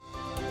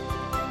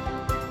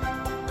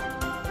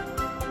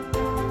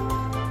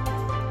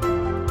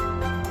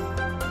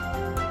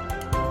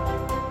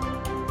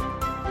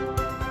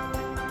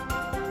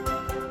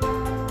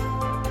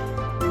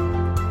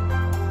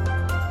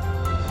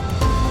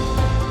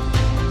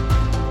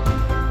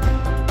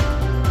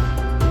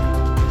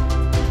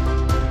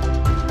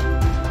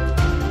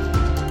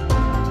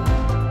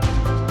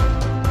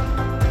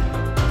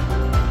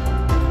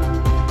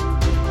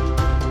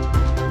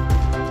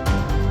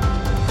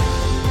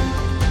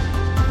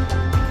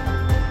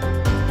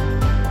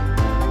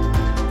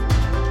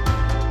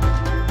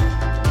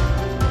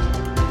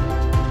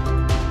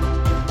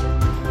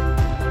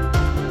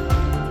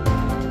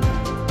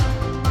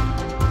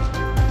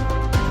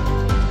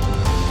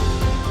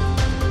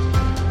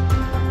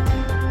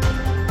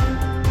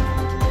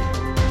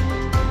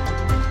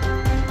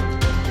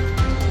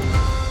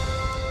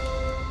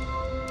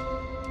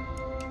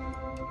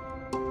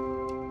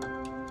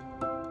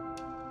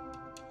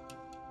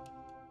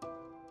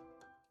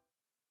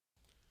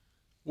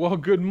Well,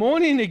 good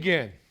morning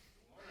again.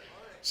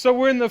 So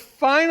we're in the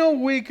final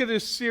week of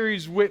this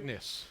series,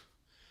 Witness.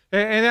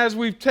 And as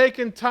we've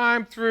taken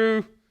time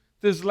through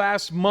this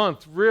last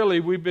month,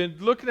 really, we've been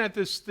looking at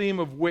this theme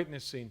of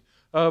witnessing,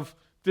 of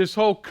this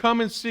whole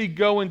come and see,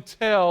 go and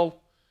tell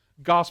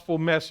gospel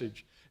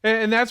message.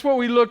 And that's what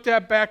we looked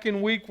at back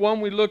in week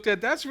one. We looked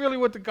at, that's really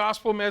what the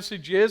gospel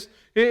message is.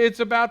 It's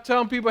about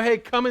telling people, hey,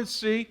 come and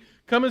see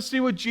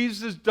what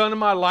Jesus has done in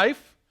my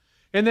life,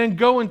 and then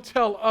go and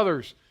tell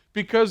others.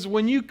 Because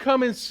when you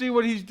come and see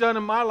what he's done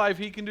in my life,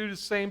 he can do the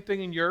same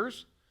thing in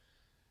yours.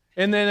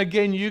 And then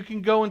again, you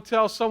can go and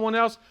tell someone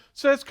else.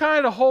 So that's kind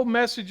of the whole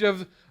message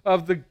of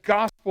the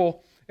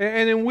gospel.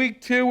 And in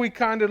week two, we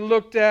kind of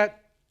looked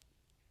at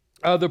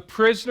the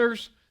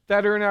prisoners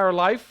that are in our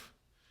life.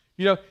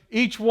 You know,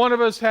 each one of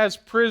us has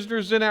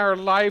prisoners in our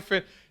life.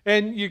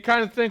 And you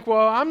kind of think,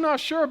 well, I'm not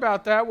sure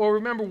about that. Well,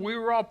 remember, we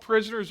were all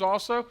prisoners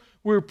also.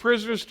 We were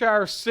prisoners to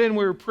our sin.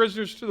 We were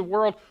prisoners to the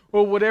world,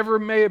 or whatever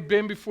it may have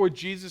been before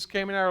Jesus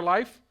came in our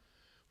life.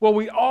 Well,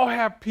 we all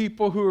have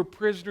people who are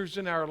prisoners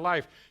in our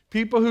life.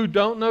 People who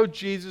don't know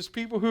Jesus,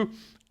 people who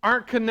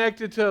aren't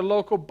connected to a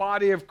local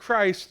body of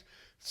Christ.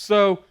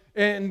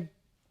 And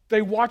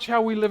they watch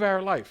how we live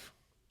our life.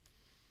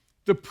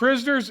 The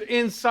prisoners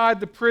inside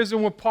the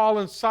prison with Paul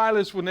and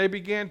Silas, when they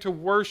began to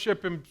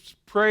worship and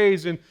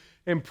praise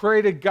and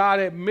pray to God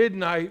at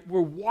midnight,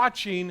 were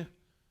watching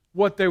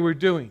what they were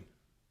doing.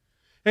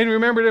 And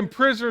remember, them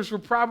prisoners were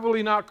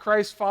probably not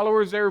Christ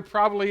followers. They were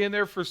probably in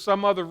there for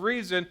some other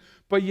reason.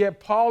 But yet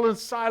Paul and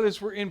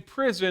Silas were in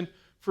prison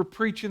for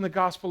preaching the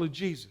gospel of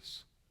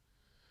Jesus.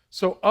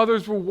 So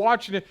others were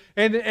watching it.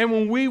 And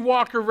when we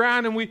walk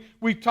around and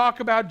we talk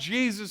about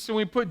Jesus and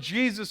we put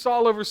Jesus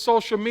all over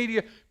social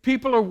media,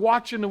 people are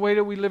watching the way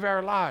that we live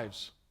our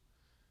lives.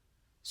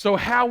 So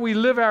how we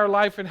live our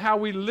life and how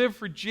we live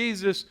for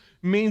Jesus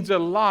means a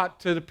lot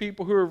to the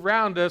people who are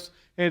around us,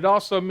 and it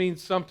also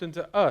means something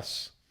to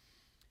us.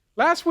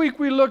 Last week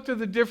we looked at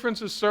the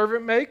difference a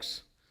servant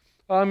makes.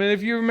 And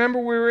if you remember,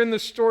 we were in the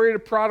story of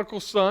the prodigal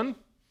son.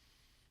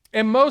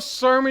 And most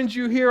sermons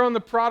you hear on the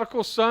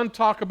prodigal son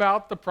talk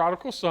about the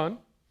prodigal son.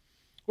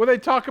 Or they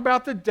talk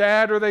about the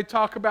dad, or they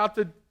talk about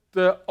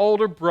the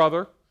older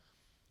brother.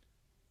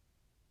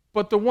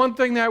 But the one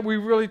thing that we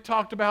really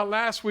talked about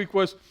last week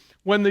was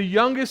when the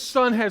youngest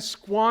son had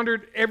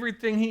squandered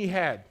everything he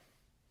had.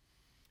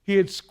 He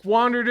had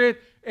squandered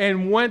it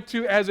and went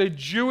to, as a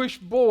Jewish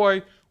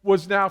boy,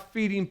 was now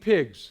feeding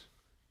pigs.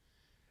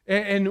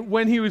 And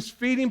when he was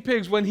feeding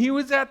pigs, when he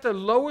was at the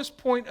lowest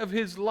point of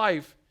his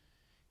life,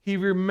 he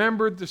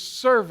remembered the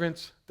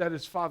servants that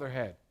his father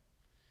had.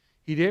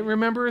 He didn't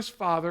remember his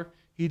father.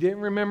 He didn't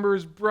remember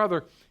his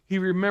brother. He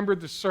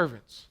remembered the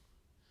servants.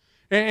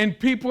 And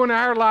people in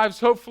our lives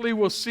hopefully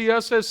will see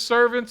us as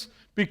servants,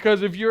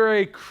 because if you're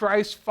a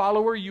Christ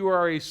follower, you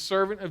are a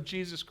servant of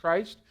Jesus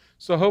Christ.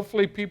 So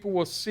hopefully people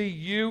will see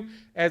you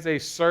as a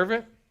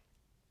servant.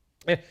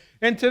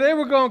 And today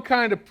we're going to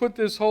kind of put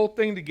this whole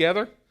thing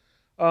together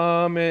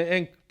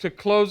and to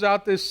close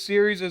out this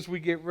series as we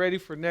get ready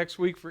for next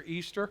week for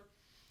Easter.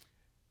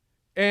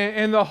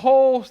 And the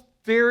whole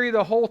theory,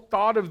 the whole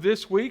thought of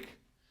this week,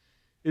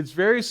 it's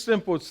very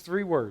simple. It's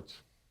 3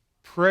 words.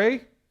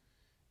 Pray,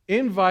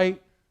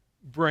 invite,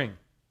 bring.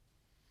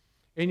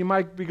 And you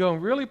might be going,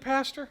 really,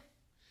 Pastor?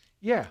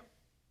 Yeah,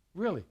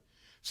 really.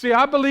 See,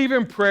 I believe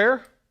in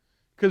prayer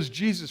because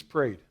Jesus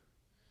prayed.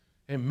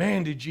 And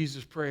man, did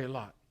Jesus pray a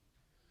lot.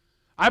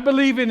 I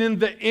believe in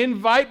the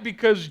invite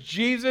because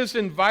Jesus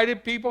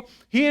invited people.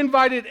 He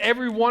invited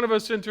every one of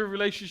us into a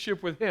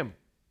relationship with him.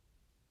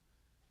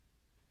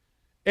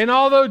 And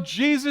although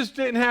Jesus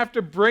didn't have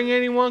to bring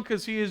anyone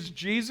because he is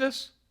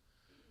Jesus,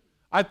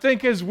 I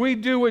think as we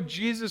do what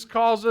Jesus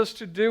calls us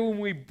to do when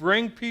we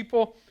bring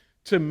people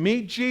to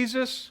meet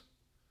Jesus,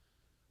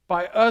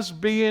 by us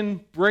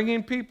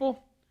bringing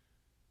people,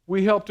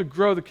 we help to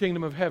grow the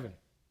kingdom of heaven.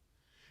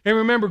 And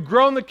remember,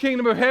 growing the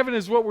kingdom of heaven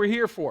is what we're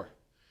here for.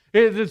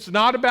 It's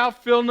not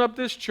about filling up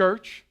this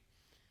church.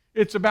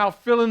 It's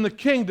about filling the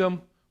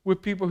kingdom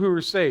with people who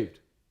are saved.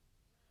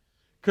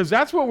 Because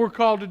that's what we're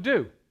called to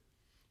do.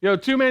 You know,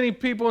 too many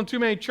people in too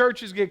many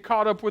churches get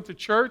caught up with the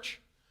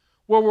church.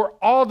 Well, we're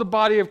all the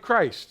body of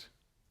Christ.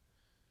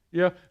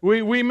 You know,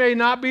 we may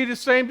not be the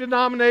same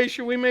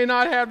denomination. We may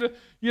not have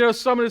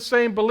some of the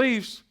same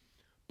beliefs.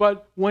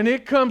 But when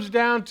it comes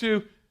down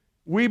to,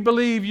 we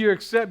believe you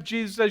accept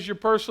Jesus as your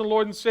personal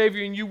Lord and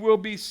Savior and you will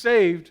be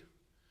saved,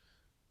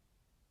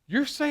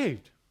 you're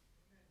saved.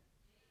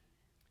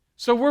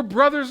 So we're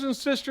brothers and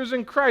sisters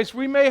in Christ.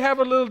 We may have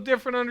a little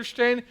different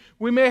understanding.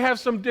 We may have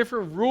some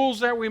different rules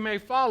that we may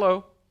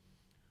follow.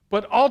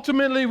 But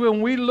ultimately,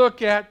 when we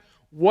look at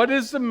what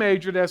is the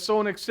major, that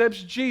someone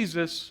accepts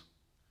Jesus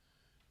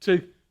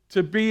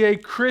to be a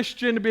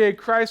Christian, to be a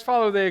Christ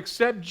follower, they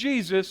accept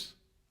Jesus,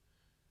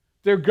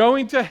 they're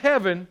going to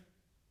heaven,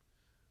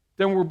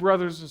 then we're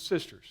brothers and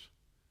sisters.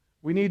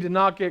 We need to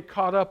not get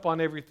caught up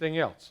on everything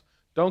else.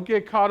 Don't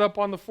get caught up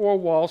on the 4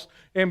 walls,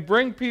 and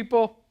bring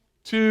people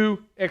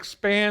to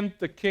expand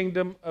the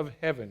kingdom of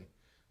heaven,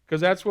 because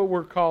that's what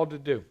we're called to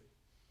do.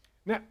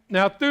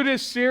 Now, through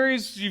this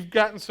series, you've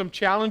gotten some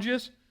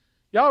challenges.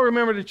 Y'all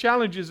remember the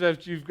challenges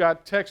that you've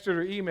got texted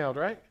or emailed,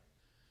 right?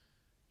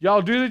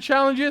 Y'all do the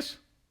challenges?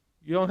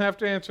 You don't have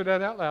to answer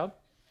that out loud.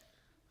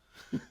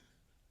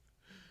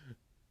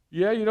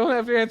 Yeah, you don't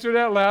have to answer it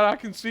out loud. I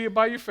can see it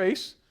by your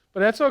face,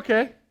 but that's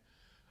okay.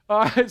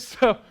 All right,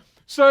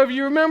 so if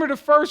you remember the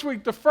first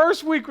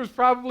week was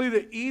probably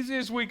the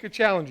easiest week of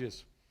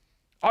challenges.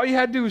 All you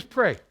had to do was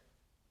pray.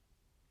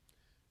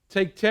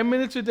 Take 10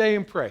 minutes a day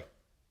and pray.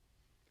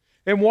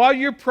 And while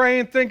you're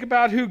praying, think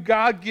about who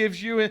God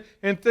gives you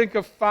and think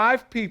of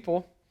 5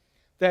 people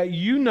that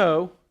you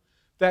know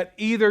that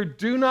either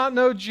do not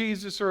know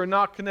Jesus or are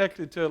not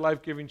connected to a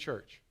life-giving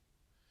church.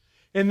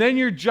 And then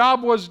your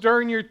job was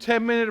during your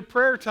 10-minute of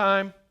prayer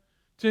time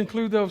to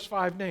include those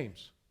 5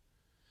 names.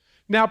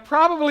 Now,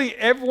 probably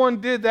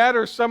everyone did that,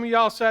 or some of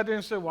y'all sat there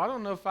and said, well, I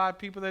don't know 5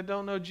 people that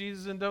don't know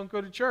Jesus and don't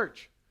go to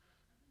church.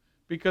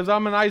 Because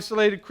I'm an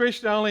isolated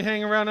Christian, I only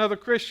hang around other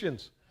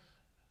Christians.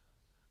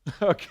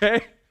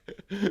 Okay?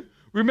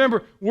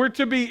 Remember, we're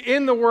to be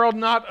in the world,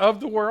 not of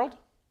the world.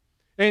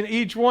 And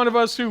each one of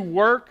us who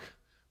work,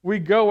 we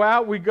go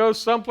out, we go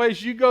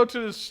someplace. You go to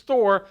the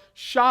store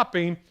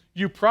shopping,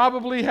 you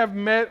probably have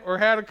met or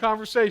had a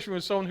conversation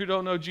with someone who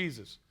don't know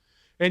Jesus.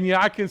 And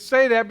yeah, I can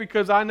say that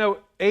because I know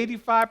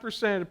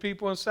 85% of the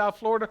people in South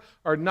Florida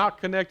are not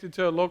connected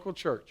to a local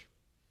church.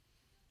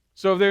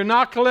 So if they're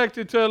not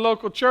connected to a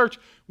local church,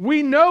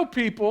 we know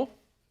people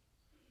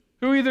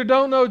who either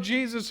don't know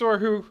Jesus or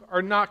who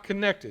are not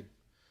connected.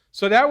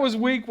 So that was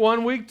week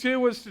 1. Week 2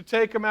 was to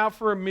take them out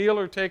for a meal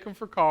or take them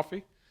for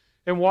coffee.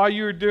 And while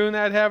you were doing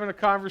that, having a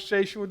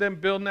conversation with them,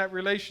 building that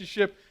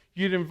relationship,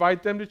 you'd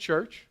invite them to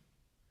church.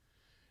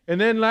 And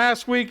then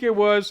last week it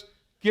was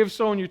give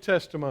someone your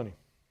testimony.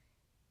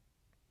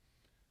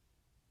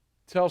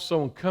 Tell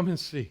someone, come and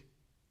see.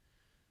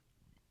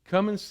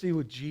 Come and see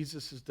what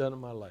Jesus has done in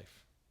my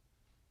life.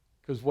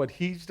 Because what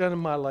he's done in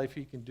my life,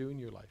 he can do in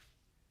your life.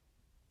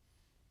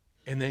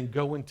 And then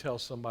go and tell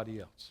somebody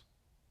else.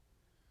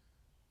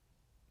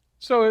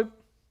 So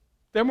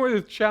them were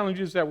the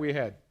challenges that we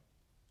had.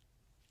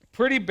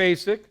 Pretty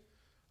basic.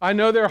 I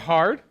know they're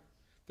hard.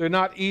 They're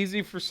not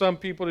easy for some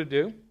people to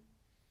do.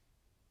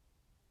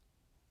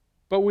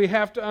 But we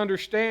have to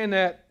understand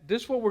that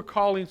this is what we're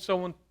calling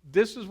someone,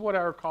 this is what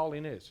our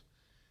calling is.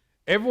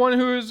 Everyone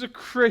who is a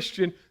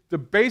Christian, the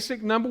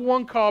basic number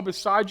 1 call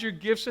besides your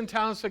gifts and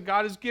talents that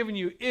God has given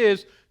you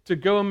is to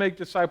go and make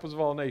disciples of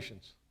all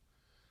nations.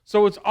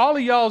 So it's all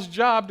of y'all's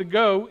job to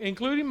go,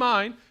 including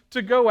mine,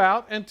 to go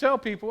out and tell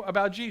people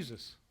about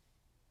Jesus.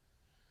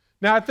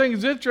 Now, I think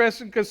it's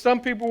interesting because some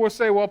people will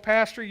say, well,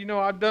 Pastor, you know,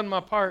 I've done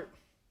my part.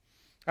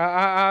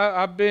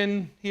 I've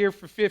been here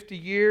for 50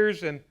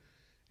 years, and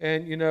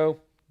you know,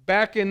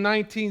 back in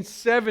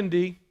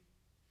 1970,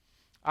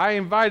 I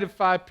invited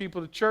 5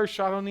 people to church,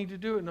 so I don't need to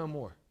do it no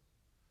more.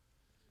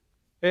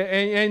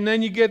 And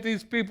then you get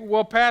these people,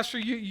 well, Pastor,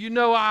 you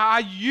know, I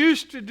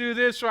used to do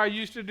this or I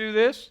used to do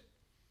this.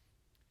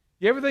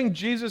 You ever think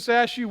Jesus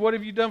asked you, what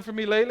have you done for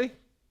me lately?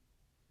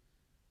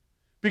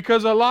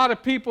 Because a lot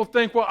of people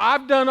think, well,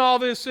 I've done all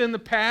this in the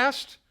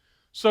past,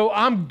 so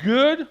I'm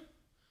good.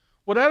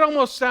 Well, that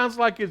almost sounds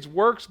like it's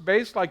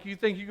works-based, like you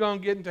think you're going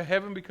to get into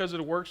heaven because of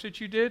the works that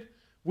you did.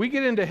 We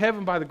get into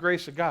heaven by the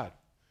grace of God.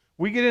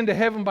 We get into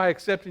heaven by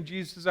accepting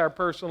Jesus as our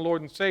personal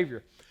Lord and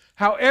Savior.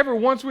 However,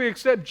 once we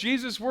accept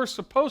Jesus, we're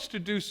supposed to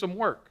do some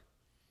work.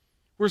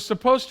 We're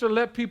supposed to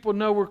let people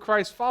know we're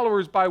Christ's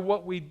followers by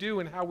what we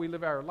do and how we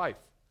live our life.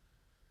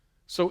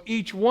 So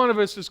each one of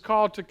us is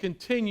called to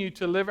continue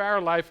to live our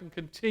life and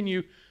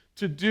continue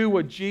to do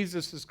what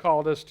Jesus has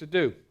called us to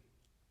do.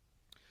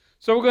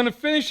 So we're going to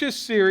finish this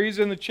series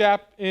in Luke.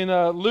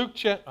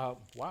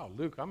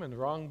 Luke, I'm in the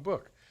wrong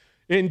book.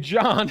 In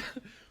John,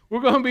 we're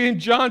going to be in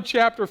John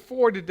chapter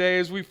 4 today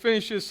as we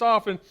finish this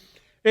off. And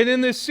in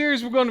this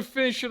series, we're going to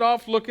finish it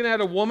off looking at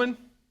a woman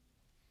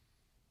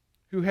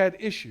who had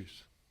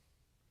issues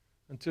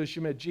until she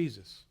met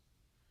Jesus.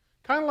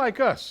 Kind of like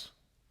us.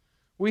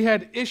 We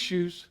had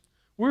issues.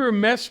 We were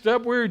messed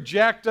up. We were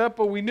jacked up,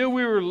 but we knew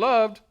we were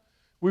loved.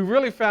 We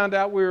really found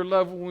out we were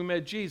loved when we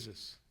met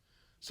Jesus.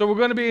 So we're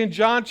going to be in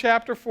John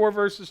chapter 4,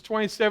 verses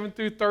 27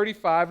 through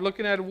 35,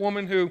 looking at a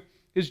woman who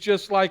is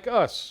just like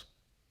us.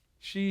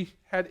 She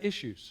had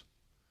issues.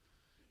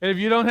 And if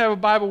you don't have a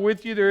Bible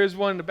with you, there is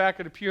one in the back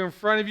of the pew in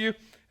front of you.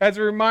 As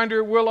a reminder,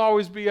 it will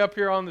always be up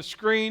here on the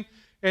screen.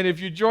 And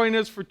if you join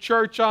us for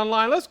church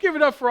online, let's give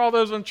it up for all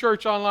those on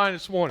church online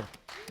this morning.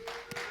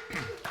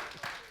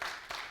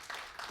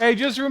 Hey,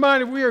 just a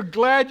reminder, we are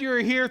glad you're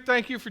here.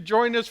 Thank you for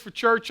joining us for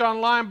church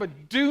online,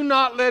 but do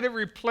not let it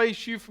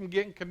replace you from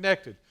getting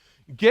connected.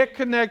 Get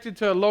connected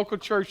to a local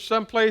church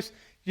someplace.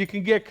 You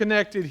can get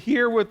connected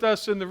here with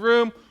us in the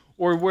room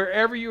or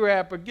wherever you're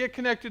at, but get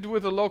connected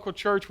with a local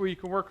church where you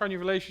can work on your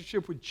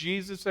relationship with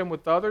Jesus and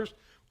with others.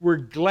 We're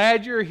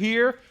glad you're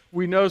here.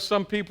 We know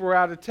some people are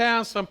out of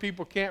town. Some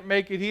people can't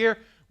make it here.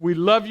 We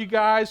love you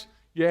guys,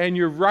 and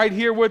you're right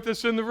here with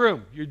us in the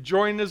room. You're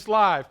joining us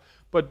live,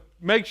 but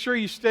make sure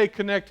you stay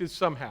connected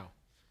somehow.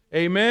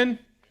 Amen?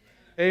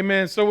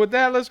 Amen. So with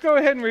that, let's go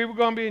ahead and read. We're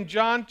going to be in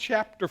John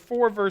chapter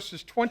 4,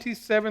 verses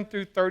 27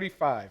 through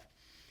 35.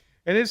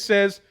 And it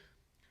says,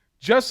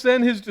 "Just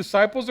then his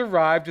disciples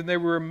arrived, and they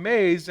were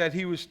amazed that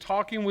he was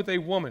talking with a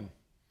woman.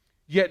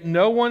 Yet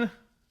no one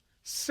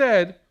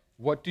said,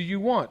 'What do you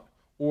want?'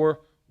 or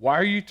 'Why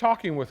are you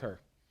talking with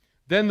her?'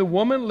 Then the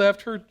woman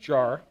left her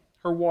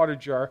water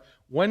jar,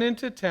 went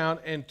into town,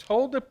 and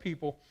told the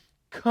people,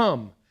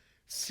 'Come,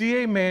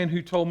 see a man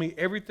who told me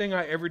everything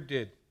I ever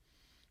did.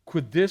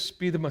 Could this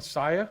be the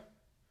Messiah?'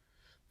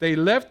 They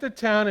left the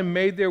town and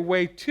made their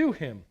way to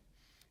him.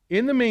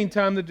 In the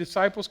meantime, the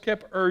disciples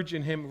kept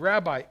urging him,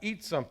 'Rabbi,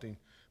 eat something.'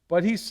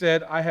 But he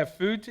said, 'I have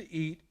food to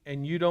eat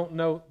and you don't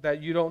know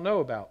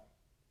about.'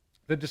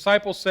 The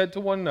disciples said to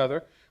one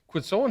another,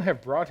 'Could someone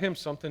have brought him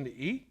something to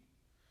eat?'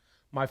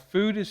 'My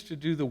food is to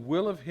do the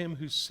will of him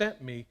who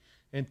sent me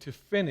and to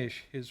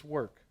finish his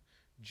work,'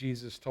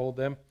 Jesus told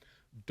them.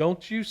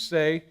 'Don't you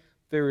say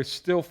there is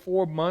still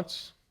 4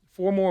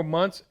 more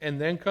months, and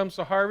then comes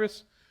the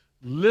harvest?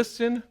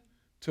 Listen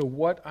to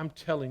what I'm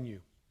telling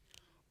you.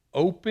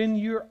 Open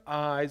your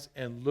eyes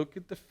and look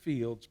at the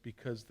fields,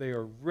 because they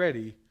are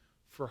ready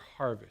for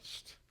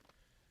harvest.'"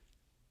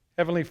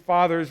 Heavenly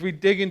Father, as we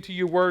dig into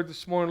your word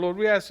this morning, Lord,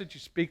 we ask that you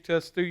speak to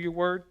us through your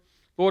word.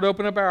 Lord,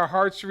 open up our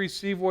hearts to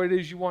receive what it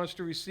is you want us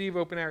to receive.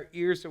 Open our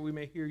ears that we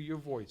may hear your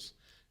voice.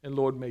 And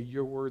Lord, may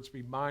your words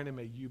be mine and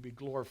may you be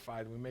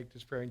glorified. We make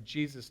this prayer in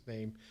Jesus'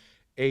 name.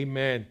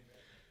 Amen.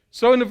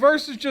 So in the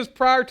verses just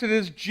prior to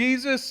this,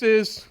 Jesus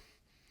is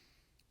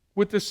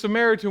with the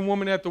Samaritan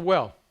woman at the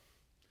well.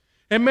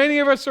 And many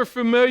of us are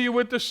familiar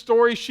with the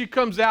story. She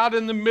comes out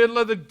in the middle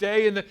of the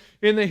day,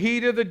 in the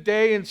heat of the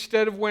day,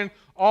 instead of when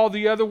all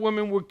the other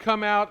women would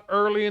come out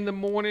early in the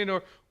morning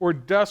or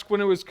dusk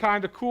when it was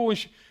kind of cool.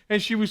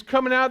 And she was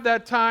coming out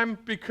that time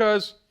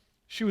because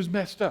she was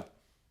messed up.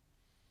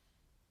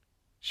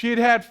 She had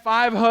had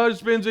 5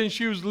 husbands and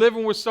she was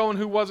living with someone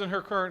who wasn't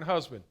her current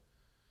husband.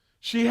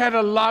 She had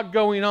a lot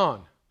going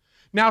on.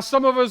 Now,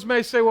 some of us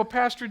may say, "Well,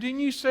 Pastor,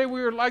 didn't you say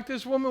we were like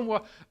this woman?"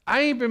 Well,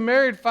 I ain't been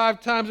married 5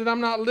 times and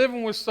I'm not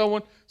living with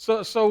someone,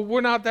 so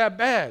we're not that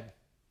bad.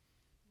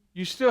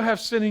 You still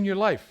have sin in your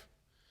life.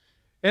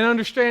 And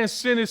understand,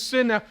 sin is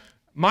sin. Now,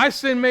 my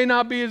sin may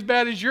not be as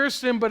bad as your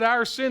sin, but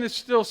our sin is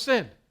still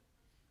sin.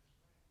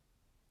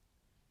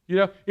 You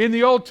know, in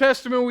the Old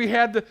Testament, we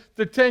had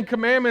the 10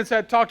 Commandments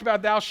that talked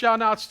about thou shalt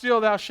not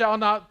steal, thou shalt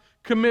not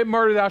commit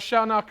murder, thou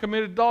shalt not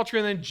commit adultery,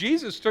 and then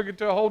Jesus took it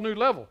to a whole new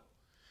level.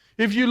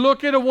 If you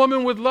look at a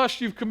woman with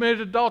lust, you've committed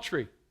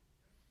adultery.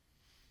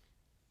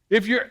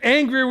 If you're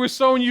angry with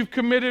someone, you've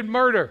committed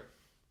murder.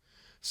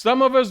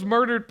 Some of us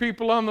murdered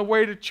people on the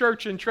way to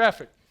church in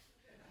traffic.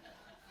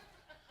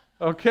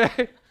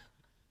 Okay?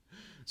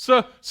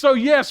 So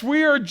yes,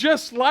 we are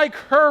just like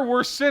her.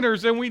 We're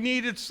sinners and we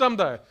needed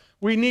something.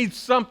 We need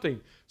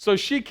something. So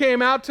she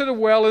came out to the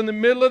well in the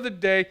middle of the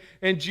day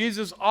and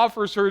Jesus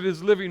offers her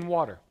this living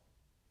water.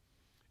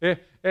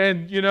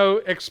 And,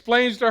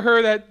 explains to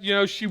her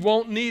that, she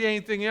won't need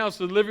anything else.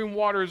 The living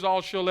water is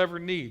all she'll ever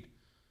need.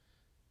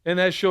 And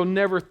that she'll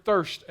never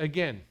thirst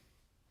again.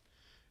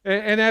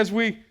 And as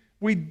we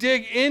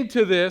dig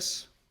into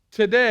this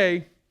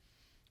today,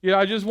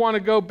 I just want to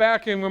go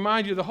back and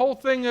remind you, the whole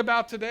thing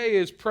about today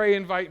is pray,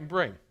 invite, and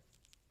bring.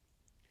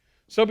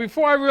 So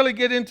before I really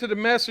get into the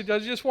message, I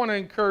just want to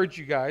encourage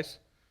you guys.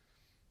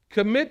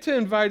 Commit to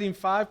inviting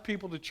 5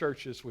 people to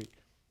church this week.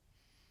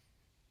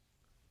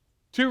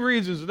 2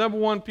 reasons. Number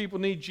 1, people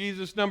need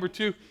Jesus. Number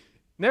 2,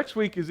 next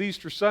week is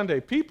Easter Sunday.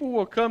 People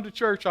will come to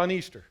church on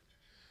Easter.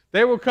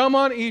 They will come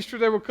on Easter,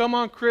 they will come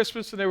on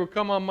Christmas, and they will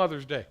come on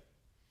Mother's Day.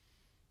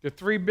 The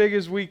 3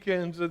 biggest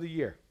weekends of the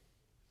year.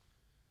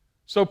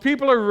 So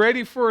people are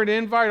ready for an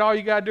invite. All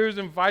you got to do is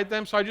invite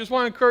them. So I just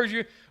want to encourage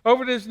you,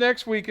 over this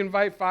next week,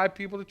 invite 5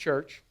 people to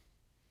church.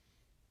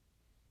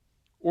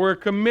 Or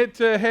commit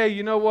to, hey,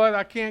 you know what?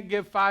 I can't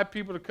get 5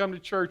 people to come to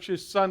church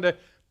this Sunday,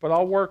 but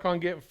I'll work on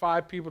getting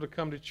 5 people to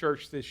come to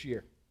church this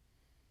year.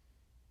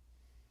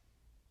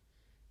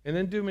 And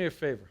then do me a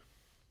favor.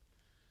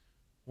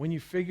 When you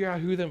figure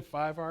out who them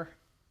 5 are,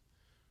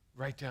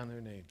 write down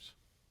their names.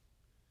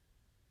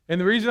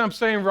 And the reason I'm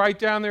saying write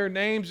down their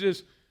names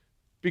is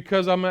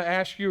because I'm going to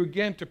ask you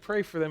again to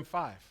pray for them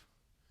 5.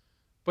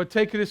 But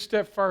take it a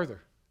step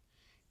further.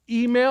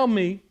 Email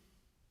me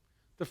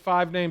the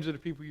 5 names of the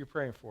people you're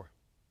praying for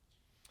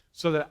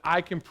so that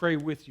I can pray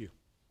with you.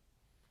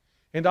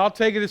 And I'll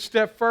take it a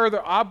step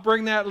further. I'll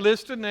bring that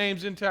list of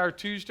names into our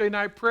Tuesday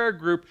night prayer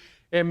group,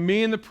 and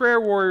me and the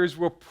prayer warriors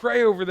will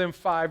pray over them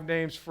 5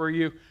 names for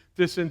you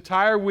this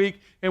entire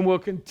week, and we'll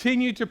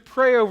continue to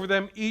pray over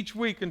them each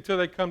week until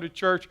they come to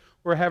church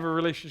or have a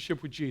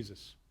relationship with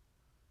Jesus.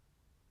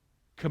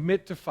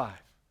 Commit to 5.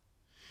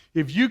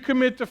 If you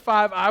commit to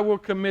 5, I will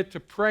commit to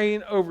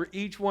praying over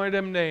each one of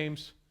them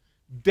names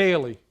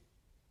daily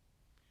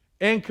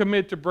and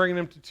commit to bringing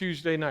them to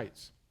Tuesday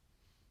nights.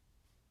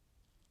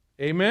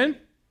 Amen?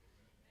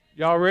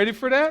 Y'all ready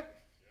for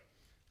that?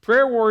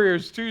 Prayer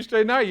Warriors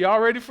Tuesday night. Y'all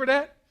ready for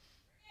that?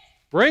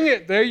 Bring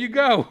it. There you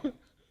go.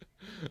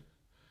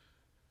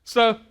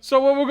 So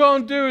what we're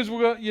going to do is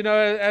we're going,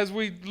 as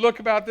we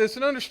look about this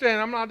and understand,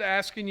 I'm not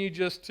asking you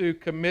just to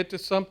commit to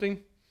something.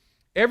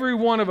 Every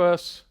one of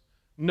us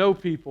know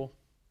people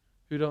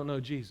who don't know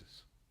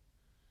Jesus.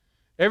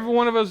 Every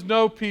one of us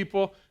know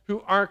people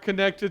who aren't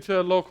connected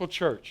to a local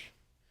church.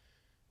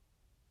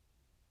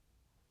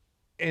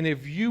 And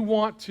if you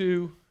want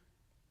to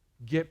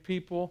get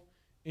people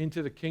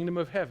into the kingdom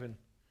of heaven,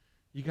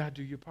 you got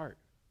to do your part.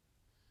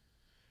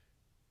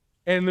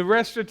 And the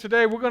rest of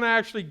today, we're going to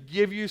actually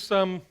give you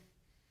some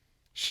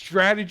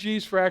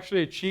strategies for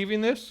actually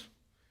achieving this.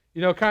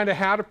 Kind of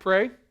how to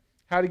pray,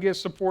 how to get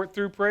support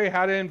through prayer,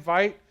 how to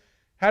invite,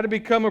 how to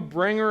become a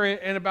bringer,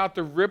 and about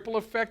the ripple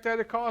effect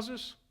that it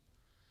causes.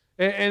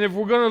 And if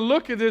we're going to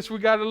look at this, we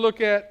got to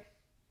look at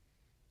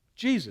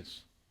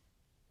Jesus.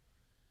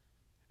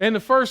 And the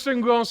first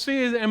thing we're going to see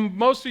is, and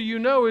most of you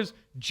know, is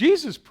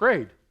Jesus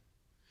prayed.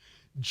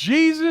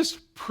 Jesus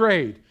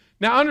prayed.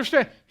 Now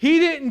understand, he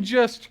didn't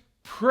just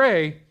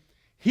pray,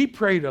 he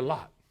prayed a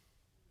lot.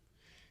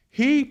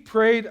 He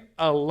prayed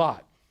a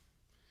lot.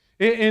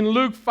 In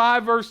Luke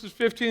 5, verses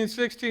 15 and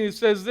 16, it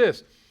says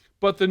this,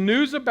 "But the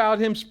news about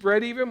him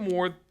spread even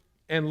more,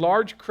 and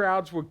large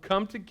crowds would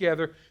come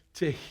together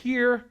to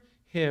hear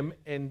him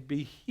and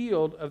be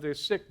healed of their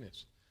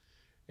sickness."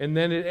 And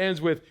then it ends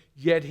with,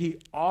 "Yet he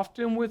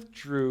often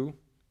withdrew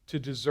to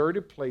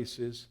deserted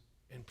places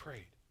and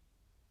prayed."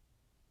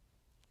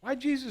 Why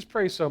did Jesus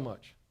pray so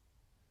much?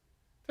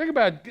 Think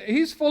about it.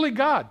 He's fully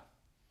God.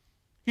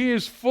 He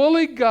is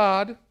fully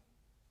God,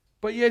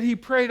 but yet he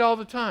prayed all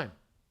the time.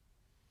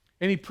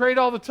 And he prayed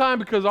all the time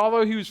because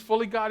although he was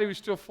fully God, he was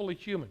still fully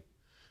human.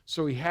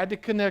 So he had to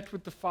connect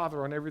with the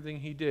Father on everything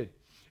he did.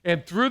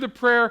 And through the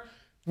prayer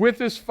with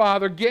his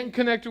Father, getting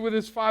connected with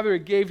his Father,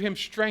 it gave him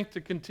strength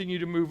to continue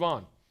to move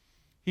on.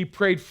 He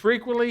prayed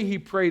frequently. He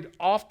prayed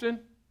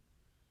often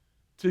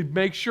to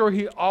make sure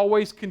he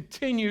always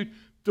continued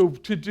to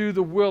do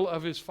the will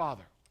of his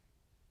Father.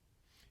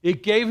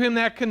 It gave him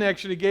that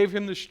connection. It gave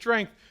him the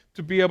strength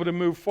to be able to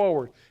move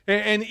forward.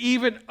 And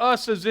even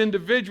us as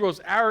individuals,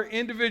 our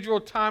individual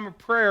time of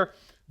prayer,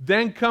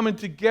 then coming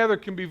together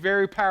can be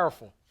very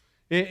powerful.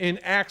 In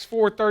Acts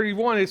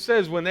 4:31, it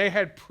says, "When they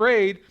had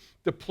prayed,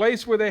 the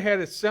place where they had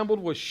assembled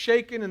was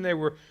shaken, and they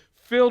were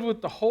filled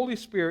with the Holy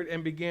Spirit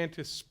and began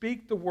to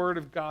speak the word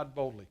of God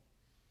boldly."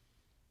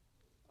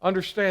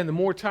 Understand, the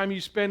more time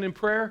you spend in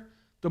prayer,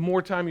 the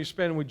more time you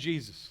spend with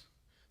Jesus.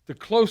 The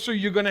closer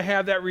you're going to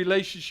have that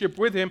relationship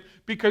with him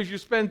because you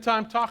spend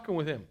time talking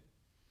with him.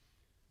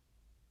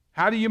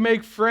 How do you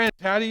make friends?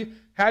 How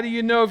do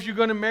you know if you're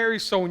going to marry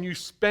someone? You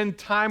spend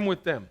time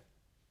with them.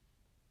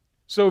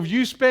 So if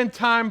you spend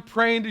time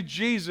praying to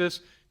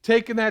Jesus,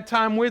 taking that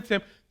time with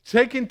him,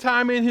 taking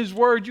time in his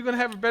word, you're going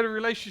to have a better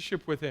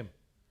relationship with him.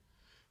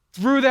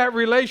 Through that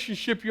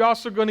relationship, you're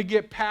also going to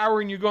get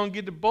power and you're going to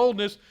get the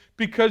boldness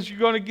because you're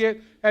going to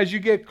get, as you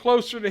get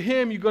closer to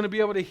him, you're going to be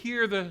able to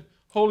hear the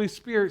Holy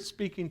Spirit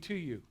speaking to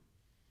you.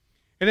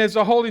 And as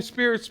the Holy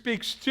Spirit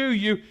speaks to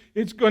you,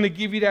 it's going to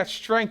give you that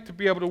strength to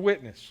be able to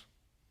witness.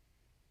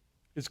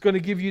 It's going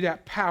to give you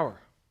that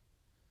power.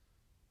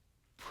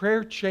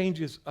 Prayer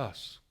changes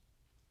us.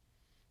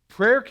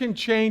 Prayer can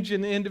change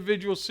an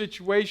individual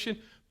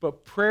situation,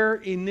 but prayer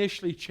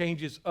initially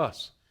changes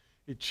us.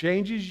 It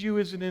changes you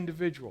as an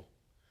individual.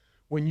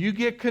 When you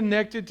get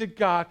connected to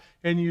God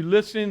and you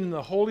listen and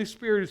the Holy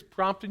Spirit is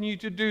prompting you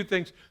to do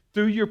things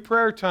through your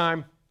prayer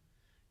time,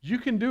 you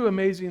can do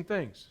amazing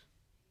things.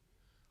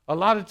 A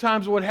lot of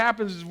times what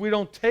happens is we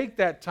don't take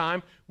that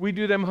time. We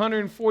do them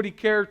 140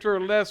 character or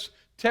less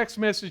text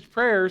message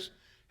prayers.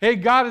 "Hey,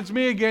 God, it's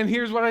me again.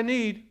 Here's what I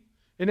need."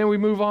 And then we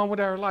move on with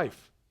our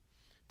life.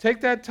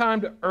 Take that time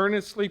to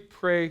earnestly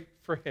pray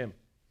for him.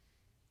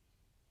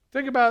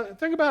 Think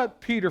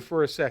about Peter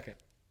for a second.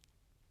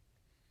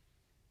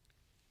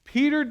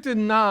 Peter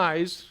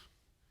denies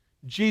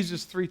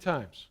Jesus 3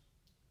 times.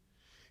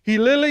 He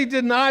literally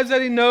denies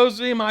that he knows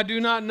him. "I do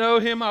not know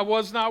him. I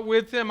was not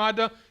with him. I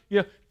don't."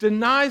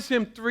 Denies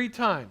him 3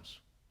 times.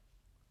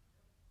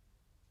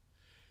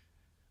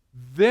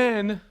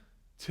 Then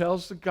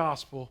tells the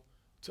gospel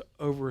to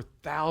over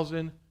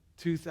 1,000,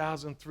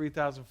 2,000,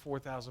 3,000,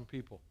 4,000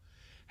 people.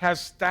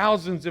 Has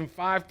thousands and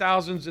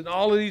 5,000s and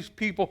all of these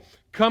people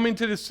coming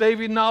to the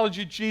saving knowledge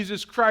of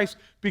Jesus Christ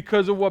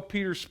because of what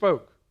Peter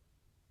spoke.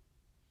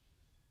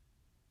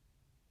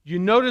 You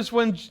notice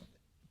when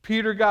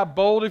Peter got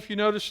bold, if you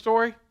know the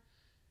story?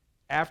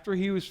 After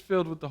he was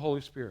filled with the Holy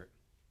Spirit.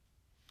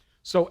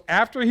 So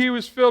after he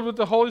was filled with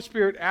the Holy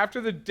Spirit, after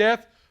the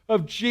death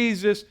of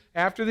Jesus,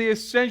 after the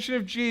ascension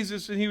of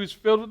Jesus, and he was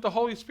filled with the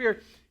Holy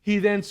Spirit, he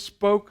then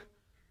spoke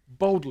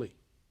boldly.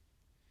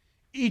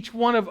 Each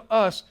one of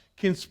us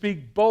can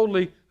speak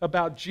boldly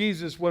about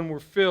Jesus when we're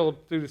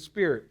filled through the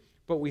Spirit,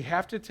 but we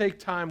have to take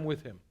time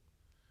with him.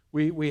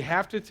 We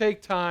have to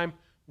take time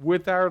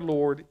with our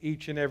Lord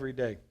each and every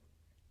day.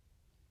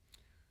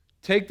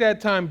 Take that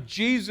time.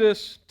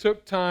 Jesus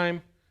took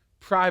time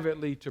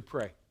privately to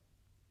pray.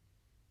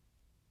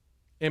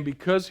 And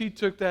because he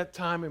took that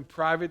time in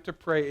private to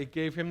pray, it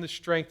gave him the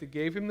strength, it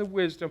gave him the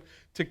wisdom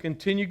to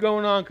continue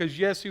going on. Because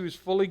yes, he was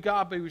fully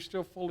God, but he was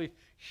still fully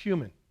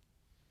human.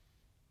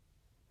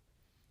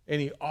 And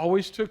he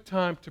always took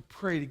time to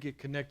pray to get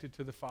connected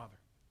to the Father.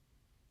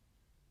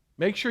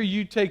 Make sure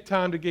you take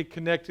time to get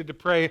connected to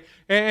pray.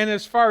 And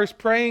as far as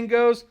praying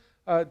goes,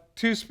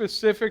 2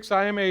 specifics.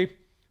 I am a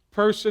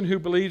person who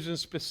believes in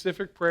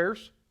specific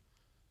prayers.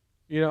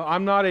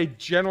 I'm not a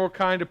general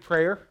kind of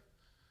prayer.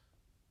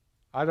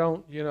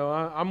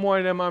 I'm one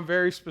of them. I'm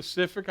very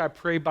specific. I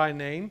pray by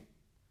name.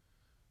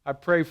 I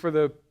pray for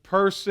the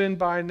person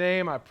by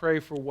name. I pray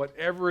for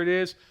whatever it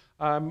is.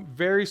 I'm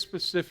very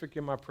specific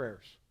in my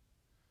prayers.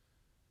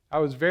 I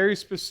was very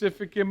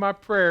specific in my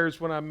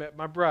prayers when I met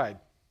my bride.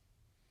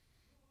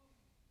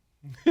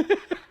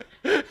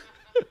 I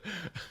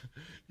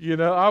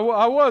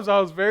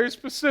was very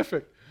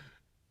specific.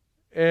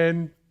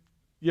 And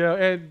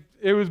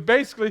it was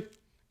basically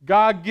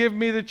God give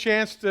me the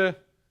chance to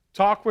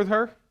talk with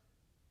her.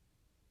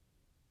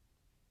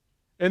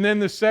 And then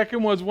the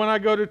second was when I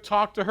go to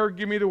talk to her,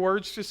 give me the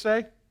words to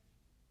say.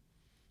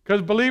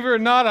 Because believe it or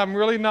not, I'm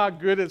really not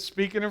good at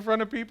speaking in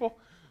front of people.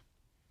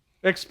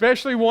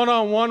 Especially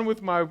one-on-one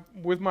with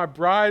my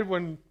bride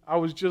when I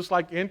was just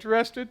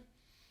interested.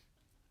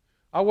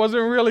 I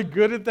wasn't really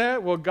good at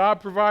that. Well,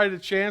 God provided a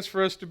chance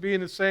for us to be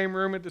in the same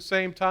room at the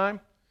same time.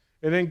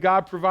 And then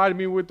God provided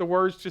me with the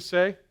words to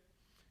say.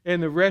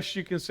 And the rest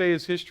you can say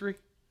is history.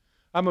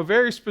 I'm a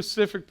very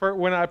specific person.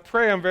 When I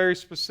pray, I'm very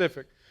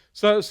specific.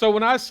 So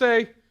when I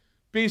say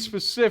be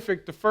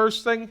specific, the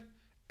first thing,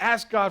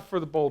 ask God for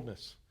the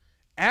boldness.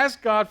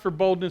 Ask God for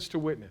boldness to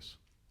witness.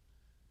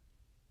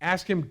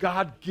 Ask Him,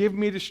 God, give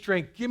me the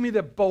strength. Give me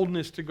the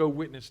boldness to go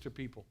witness to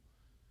people.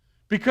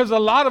 Because a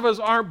lot of us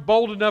aren't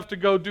bold enough to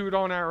go do it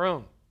on our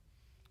own.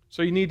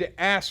 So you need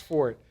to ask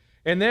for it.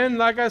 And then,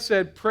 like I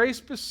said, pray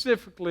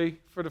specifically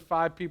for the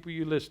 5 people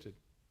you listed.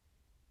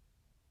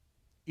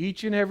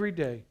 Each and every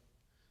day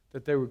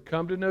that they would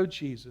come to know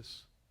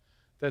Jesus,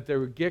 that they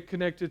would get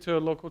connected to a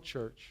local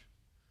church,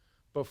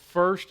 but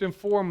first and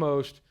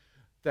foremost,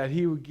 that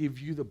He would give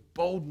you the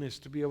boldness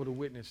to be able to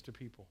witness to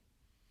people.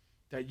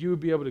 That you would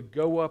be able to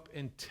go up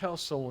and tell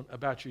someone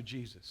about your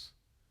Jesus.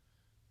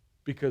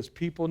 Because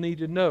people need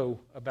to know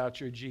about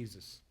your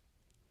Jesus.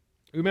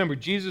 Remember,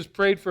 Jesus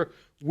prayed for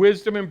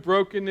wisdom and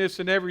brokenness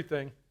and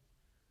everything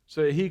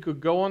so that He could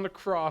go on the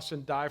cross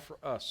and die for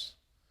us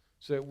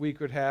so that we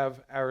could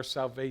have our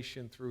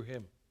salvation through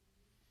Him.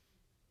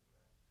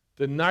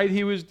 The night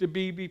He was to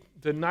be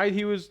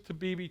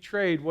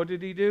betrayed, what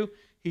did He do?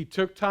 He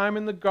took time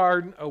in the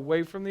garden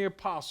away from the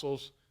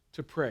apostles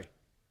to pray.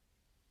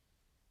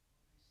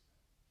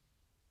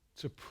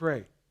 To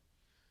pray.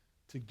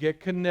 To get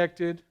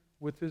connected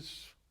with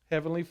His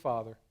Heavenly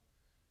Father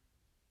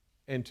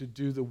and to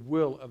do the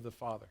will of the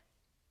Father.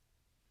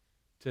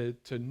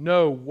 To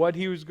know what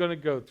He was going to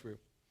go through.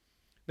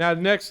 Now,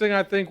 the next thing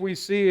I think we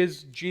see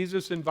is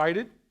Jesus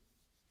invited.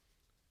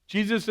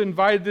 Jesus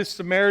invited this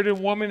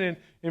Samaritan woman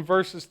in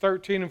verses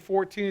 13 and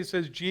 14. It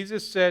says,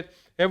 Jesus said,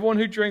 everyone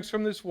who drinks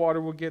from this water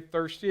will get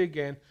thirsty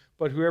again,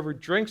 but whoever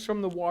drinks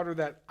from the water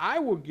that I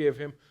will give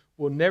him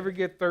will never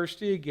get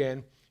thirsty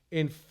again.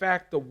 In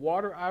fact, the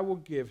water I will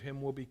give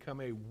him will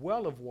become a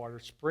well of water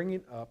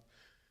springing up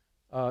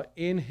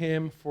in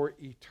him for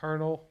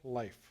eternal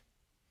life.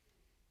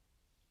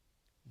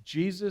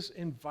 Jesus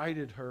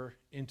invited her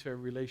into a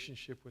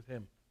relationship with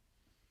Him.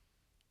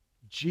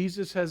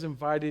 Jesus has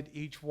invited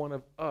each one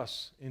of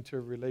us into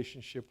a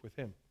relationship with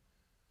Him.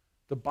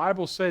 The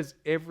Bible says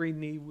every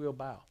knee will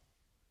bow.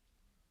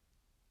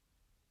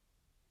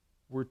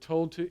 We're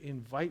told to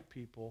invite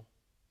people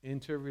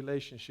into a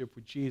relationship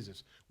with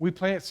Jesus. We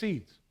plant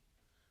seeds.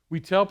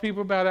 We tell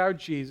people about our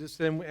Jesus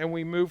and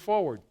we move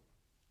forward.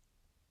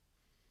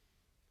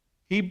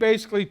 He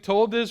basically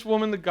told this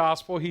woman the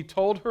gospel. He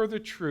told her the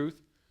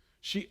truth.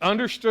 She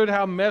understood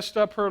how messed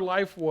up her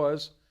life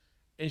was,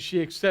 and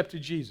she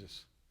accepted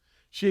Jesus.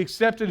 She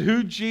accepted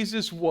who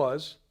Jesus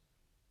was,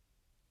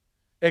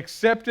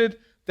 accepted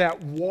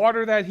that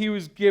water that He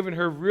was giving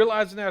her,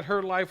 realizing that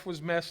her life was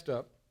messed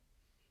up.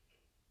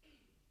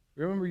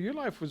 Remember, your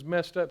life was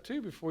messed up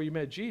too before you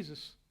met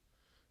Jesus.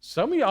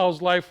 Some of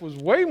y'all's life was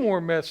way more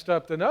messed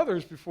up than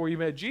others before you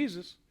met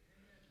Jesus.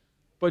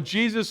 But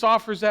Jesus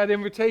offers that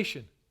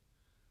invitation.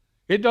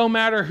 It don't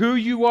matter who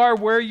you are,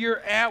 where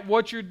you're at,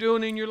 what you're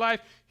doing in your life.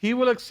 He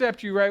will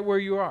accept you right where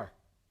you are.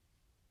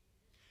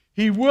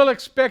 He will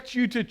expect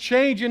you to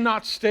change and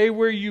not stay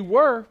where you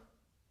were.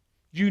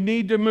 You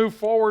need to move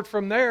forward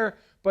from there,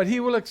 but He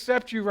will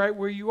accept you right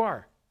where you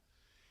are.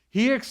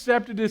 He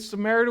accepted this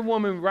Samaritan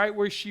woman right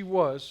where she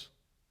was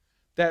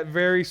that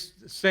very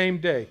same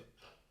day.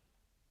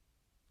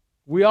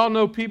 We all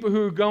know people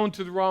who are going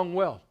to the wrong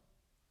well.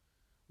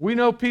 We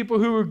know people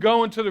who are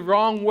going to the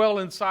wrong well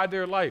inside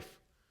their life.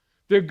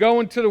 They're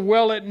going to the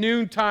well at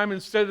noontime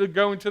instead of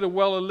going to the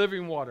well of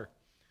living water.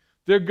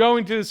 They're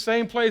going to the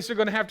same place they're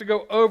going to have to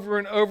go over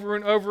and over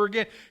and over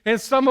again.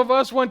 And some of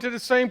us went to the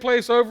same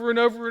place over and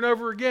over and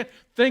over again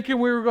thinking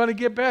we were going to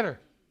get better.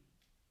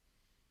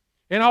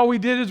 And all we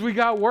did is we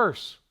got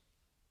worse.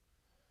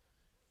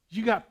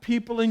 You got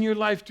people in your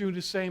life doing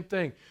the same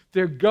thing.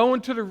 They're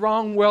going to the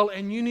wrong well,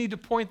 and you need to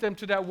point them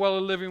to that well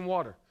of living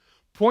water.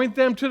 Point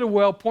them to the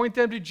well, point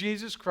them to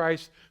Jesus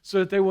Christ so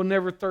that they will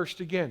never thirst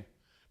again.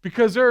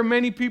 Because there are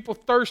many people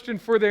thirsting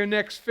for their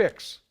next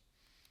fix.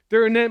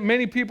 There are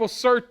many people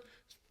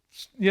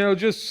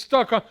just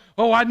stuck on,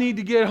 I need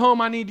to get home,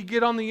 I need to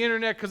get on the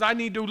internet because I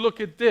need to look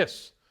at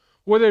this.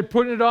 Whether they're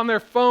putting it on their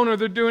phone or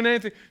they're doing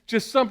anything,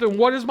 just something,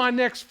 what is my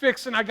next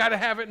fix and I got to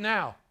have it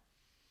now.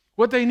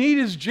 What they need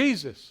is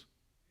Jesus.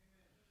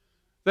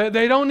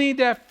 They don't need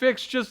that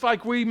fix just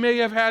like we may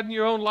have had in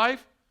your own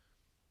life.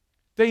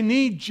 They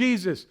need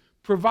Jesus.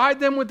 Provide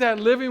them with that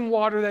living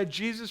water that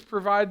Jesus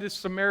provided this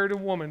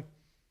Samaritan woman.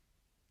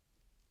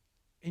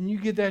 And you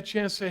get that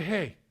chance to say,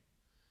 hey,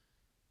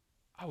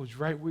 I was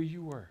right where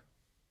you were.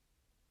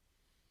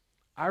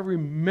 I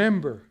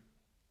remember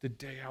the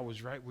day I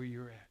was right where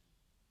you're at.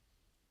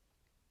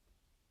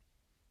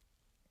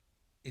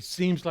 It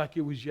seems like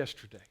it was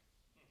yesterday.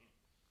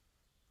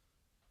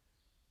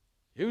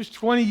 It was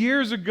 20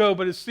 years ago,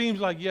 but it seems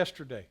like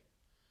yesterday.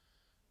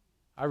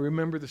 I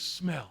remember the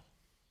smell.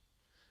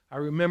 I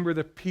remember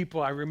the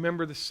people. I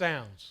remember the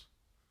sounds.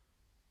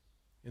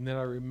 And then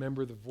I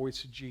remember the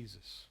voice of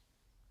Jesus.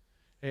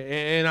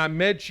 And I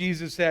met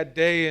Jesus that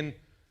day, and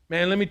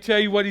man, let me tell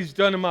you what he's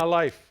done in my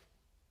life.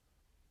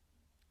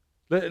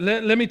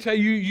 Let me tell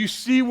you, you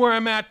see where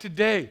I'm at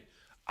today.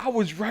 I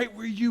was right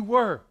where you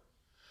were.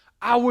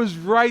 I was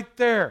right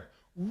there,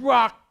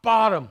 rock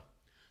bottom,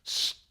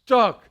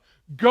 stuck,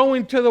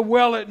 going to the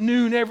well at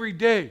noon every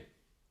day.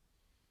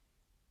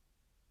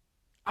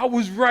 I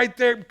was right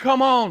there.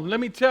 Come on, let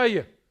me tell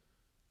you.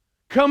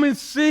 Come and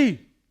see.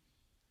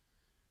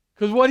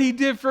 Because what he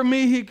did for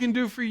me, he can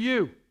do for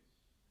you.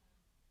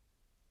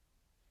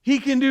 He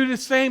can do the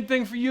same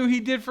thing for you he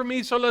did for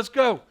me, so let's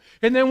go.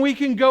 And then we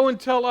can go and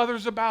tell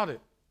others about it.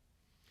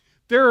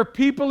 There are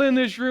people in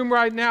this room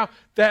right now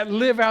that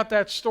live out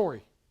that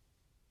story.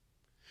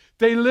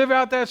 They live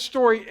out that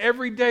story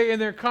every day,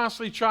 and they're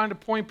constantly trying to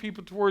point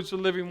people towards the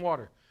living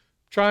water,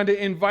 trying to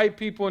invite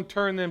people and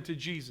turn them to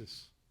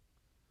Jesus.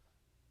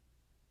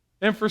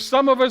 And for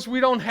some of us, we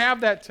don't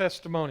have that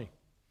testimony.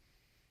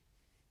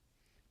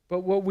 But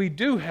what we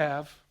do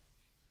have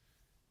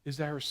is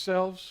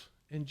ourselves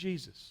and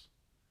Jesus.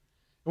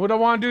 And what I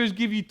want to do is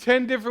give you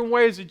 10 different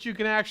ways that you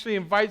can actually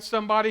invite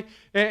somebody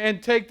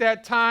and take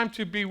that time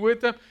to be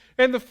with them.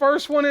 And the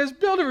first one is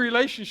build a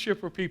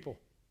relationship with people.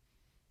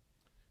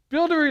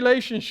 Build a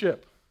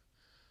relationship.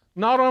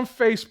 Not on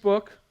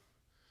Facebook,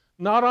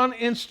 not on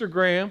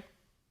Instagram.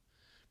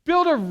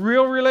 Build a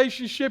real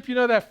relationship,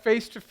 that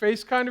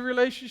face-to-face kind of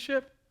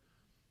relationship.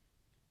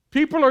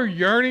 People are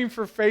yearning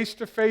for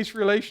face-to-face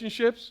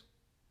relationships.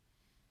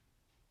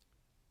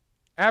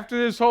 After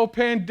this whole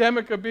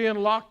pandemic of being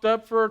locked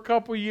up for a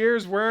couple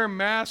years, wearing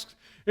masks,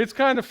 it's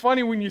kind of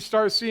funny when you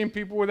start seeing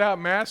people without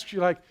masks.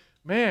 You're like,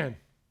 man.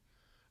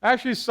 I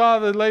actually saw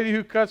the lady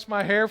who cuts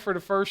my hair for the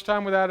first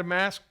time without a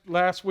mask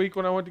last week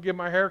when I went to get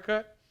my hair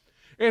cut.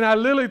 And I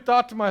literally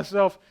thought to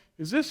myself,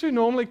 is this who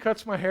normally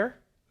cuts my hair?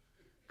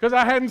 Because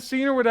I hadn't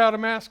seen her without a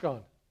mask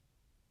on.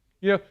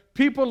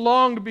 People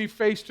long to be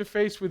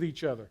face-to-face with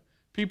each other.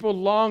 People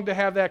long to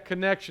have that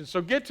connection. So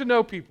get to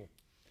know people.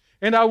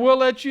 And I will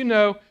let you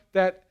know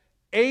that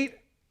 8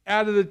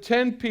 out of the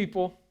 10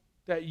 people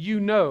that you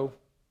know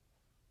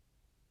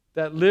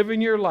that live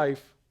in your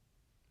life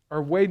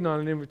are waiting on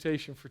an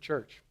invitation for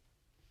church.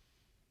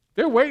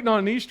 They're waiting on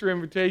an Easter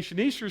invitation.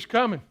 Easter's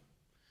coming.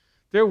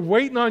 They're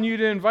waiting on you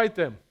to invite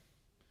them.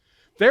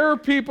 There are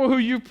people who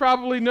you've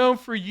probably known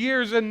for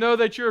years and know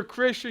that you're a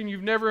Christian,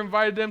 you've never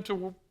invited them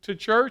to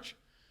church,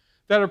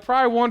 that are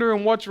probably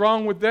wondering what's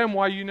wrong with them,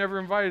 why you never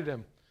invited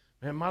them.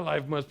 Man, my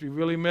life must be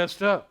really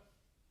messed up.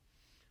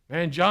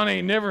 Man, John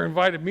ain't never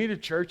invited me to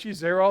church. He's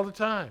there all the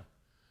time.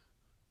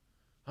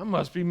 I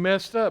must be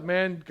messed up,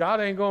 man. God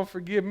ain't going to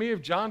forgive me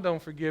if John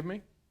don't forgive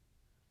me.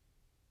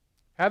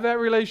 Have that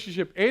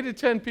relationship. 8 to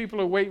 10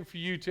 people are waiting for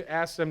you to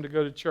ask them to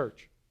go to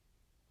church.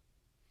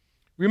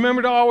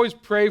 Remember to always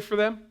pray for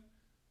them.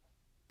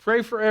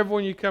 Pray for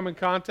everyone you come in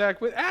contact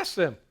with. Ask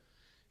them,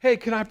 hey,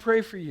 can I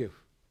pray for you?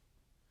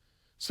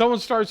 Someone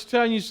starts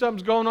telling you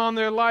something's going on in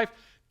their life.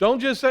 Don't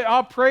just say,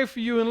 I'll pray for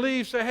you and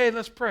leave. Say, hey,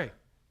 let's pray.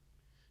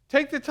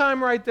 Take the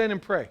time right then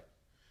and pray.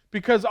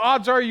 Because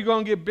odds are you're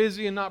going to get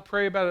busy and not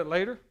pray about it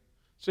later.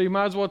 So you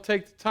might as well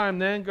take the time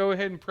then, go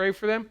ahead and pray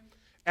for them.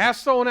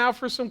 Ask someone out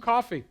for some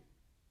coffee.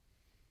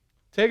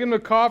 Take them to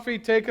coffee,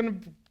 take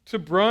them to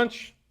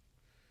brunch.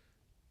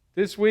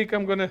 This week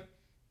I'm going to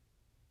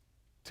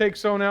take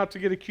someone out to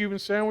get a Cuban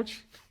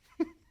sandwich.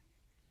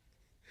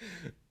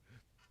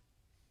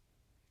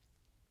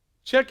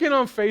 Check in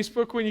on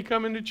Facebook when you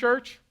come into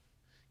church.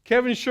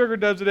 Kevin Sugar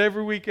does it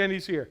every weekend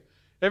he's here.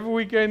 Every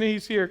weekend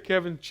he's here,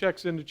 Kevin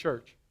checks into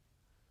church.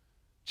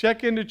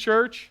 Check into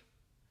church.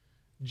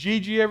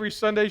 Gigi, every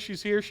Sunday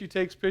she's here, she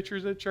takes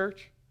pictures at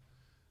church.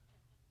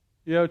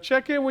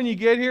 Check in when you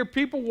get here.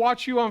 People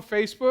watch you on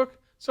Facebook,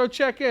 so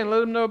check in. Let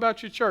them know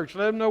about your church.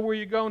 Let them know where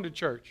you're going to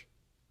church.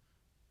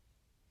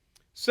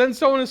 Send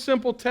someone a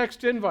simple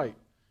text invite.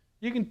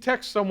 You can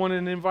text someone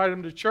and invite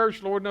them to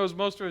church. Lord knows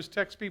most of us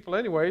text people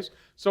anyways.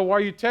 So while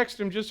you text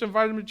them, just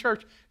invite them to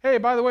church. Hey,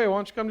 by the way, why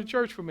don't you come to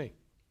church with me?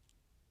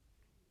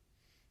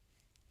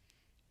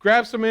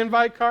 Grab some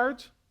invite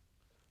cards.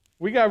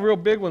 We got real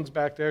big ones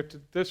back there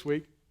this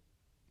week.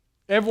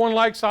 Everyone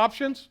likes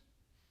options,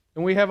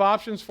 and we have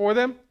options for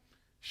them.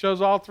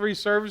 Shows all 3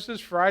 services,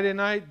 Friday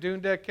night, Dune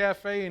Deck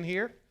Cafe, and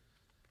here.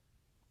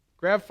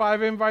 Grab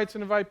 5 invites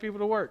and invite people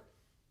to work.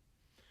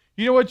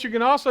 You know what you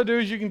can also do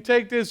is you can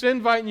take this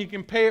invite and you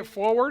can pay it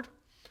forward.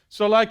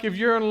 So like if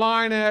you're in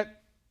line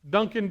at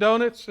Dunkin'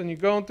 Donuts and you're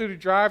going through the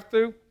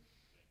drive-thru,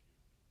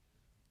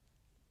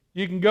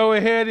 you can go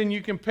ahead and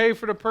you can pay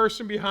for the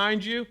person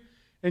behind you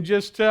and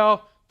just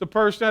tell the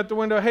person at the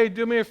window, hey,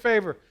 do me a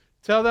favor.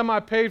 Tell them I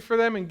paid for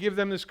them and give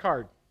them this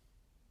card.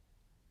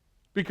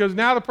 Because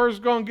now the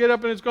person's going to get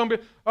up and it's going to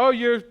be, oh,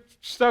 your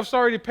stuff's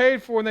already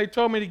paid for and they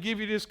told me to give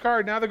you this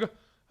card. Now they go,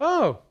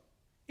 oh,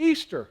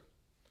 Easter.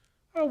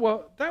 Oh,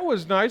 well, that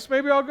was nice.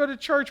 Maybe I'll go to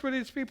church where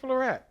these people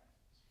are at.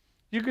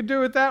 You could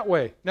do it that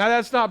way. Now,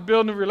 that's not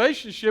building a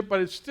relationship, but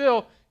it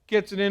still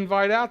gets an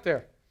invite out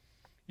there.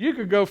 You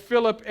could go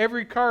fill up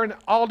every car in the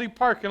Aldi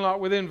parking lot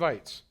with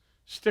invites.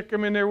 Stick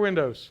them in their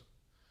windows.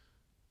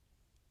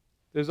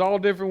 There's all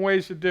different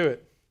ways to do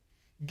it.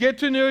 Get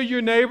to know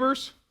your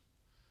neighbors.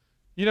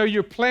 You know,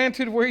 you're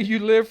planted where you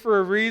live for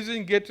a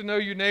reason. Get to know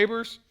your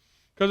neighbors.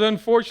 Because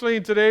unfortunately,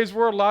 in today's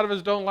world, a lot of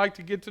us don't like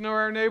to get to know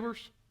our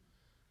neighbors.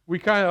 We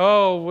kind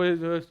of,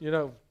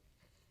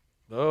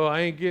 I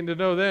ain't getting to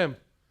know them.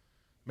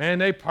 Man,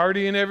 they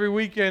partying every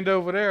weekend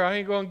over there. I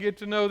ain't going to get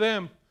to know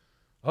them.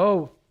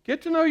 Oh,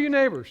 get to know your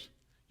neighbors.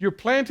 You're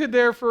planted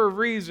there for a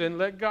reason.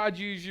 Let God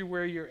use you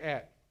where you're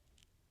at.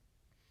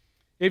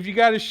 If you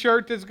got a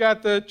shirt that's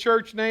got the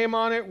church name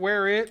on it,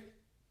 wear it.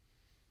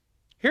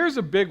 Here's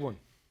a big one.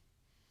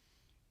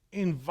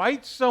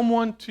 Invite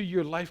someone to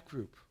your life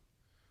group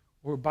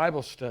or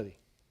Bible study.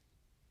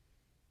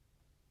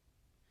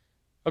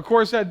 Of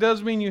course, that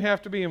does mean you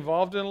have to be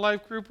involved in a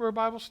life group or a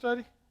Bible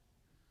study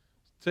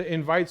to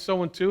invite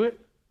someone to it.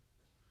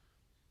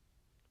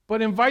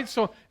 But invite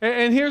someone.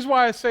 And here's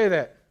why I say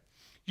that.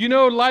 You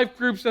know, life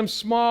groups, them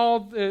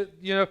small,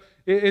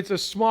 it's a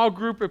small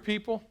group of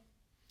people.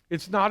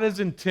 It's not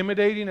as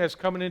intimidating as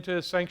coming into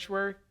a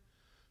sanctuary.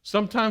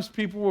 Sometimes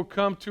people will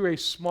come to a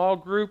small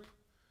group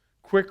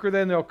quicker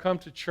than they'll come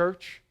to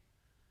church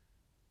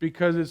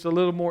because it's a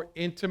little more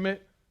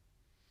intimate.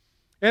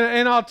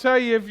 And I'll tell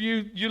you, if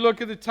you look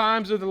at the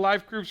times of the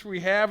life groups we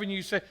have and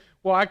you say,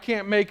 well, I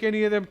can't make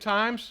any of them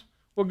times,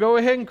 well, go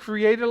ahead and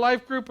create a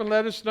life group and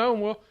let us know,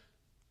 and we'll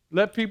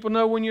let people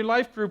know when your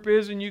life group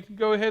is, and you can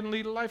go ahead and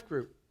lead a life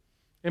group.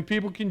 And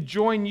people can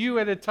join you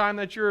at a time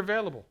that you're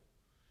available.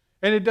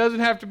 And it doesn't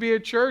have to be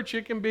at church.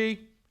 It can be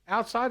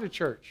outside of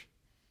church.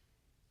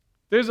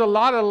 There's a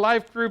lot of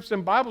life groups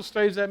and Bible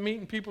studies that meet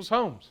in people's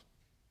homes.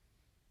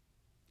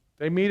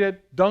 They meet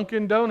at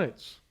Dunkin'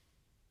 Donuts.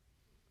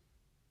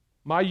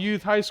 My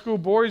youth high school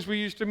boys, we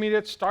used to meet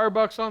at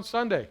Starbucks on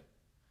Sunday.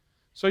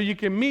 So you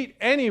can meet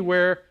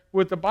anywhere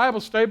with the Bible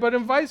study, but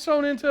invite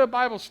someone into a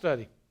Bible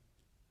study.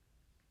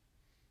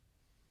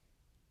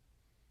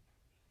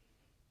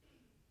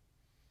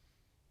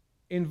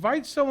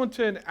 Invite someone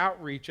to an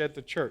outreach at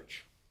the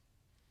church.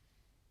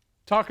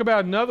 Talk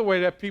about another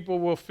way that people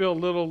will feel a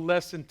little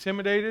less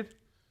intimidated.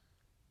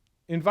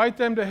 Invite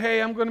them to,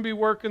 hey, I'm going to be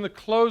working the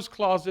clothes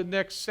closet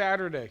next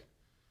Saturday.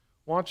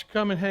 Why don't you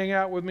come and hang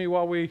out with me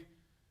while we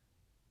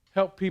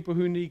help people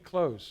who need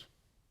clothes?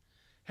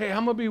 Hey,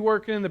 I'm going to be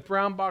working in the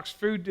brown box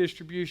food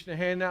distribution and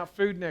handing out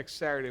food next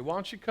Saturday. Why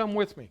don't you come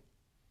with me?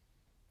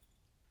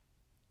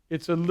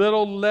 It's a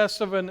little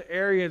less of an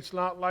area. It's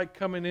not like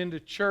coming into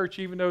church.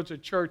 Even though it's a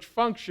church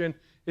function,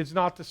 it's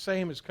not the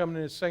same as coming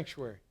in a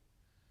sanctuary.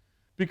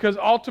 Because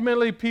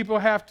ultimately, people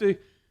have to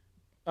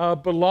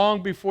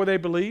belong before they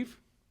believe.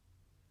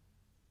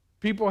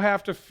 People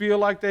have to feel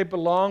like they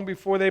belong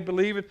before they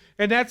believe it.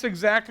 And that's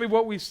exactly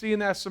what we see in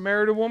that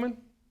Samaritan woman.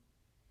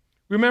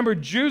 Remember,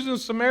 Jews and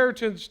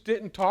Samaritans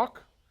didn't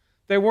talk.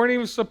 They weren't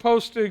even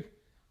supposed to,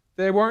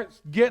 they weren't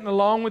getting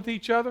along with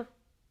each other.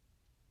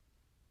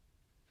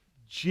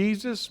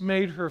 Jesus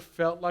made her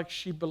felt like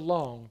she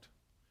belonged,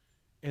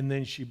 and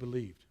then she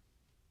believed.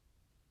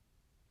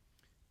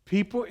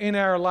 People in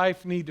our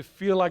life need to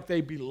feel like they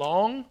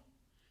belong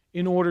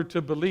in order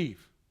to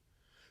believe.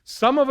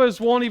 Some of us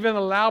won't even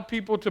allow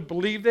people to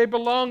believe they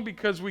belong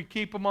because we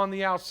keep them on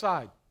the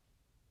outside.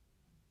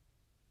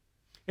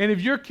 And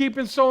if you're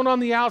keeping someone on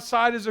the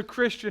outside as a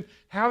Christian,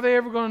 how are they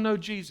ever going to know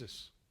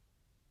Jesus?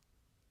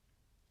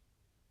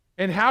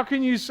 And how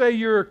can you say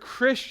you're a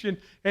Christian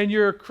and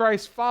you're a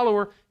Christ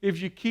follower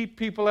if you keep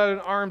people at an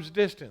arm's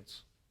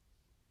distance?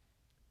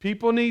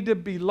 People need to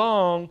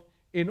belong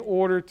in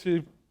order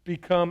to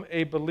become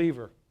a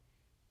believer.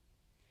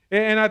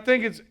 And I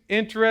think it's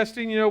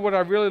interesting, you know, what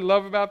I really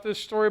love about this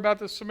story about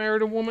the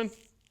Samaritan woman?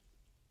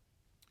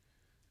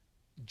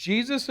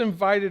 Jesus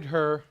invited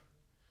her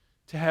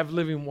to have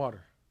living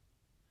water,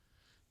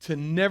 to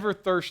never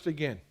thirst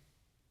again.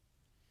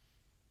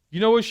 You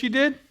know what she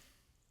did?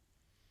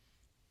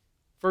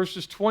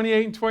 verses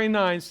 28 and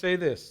 29 say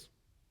this.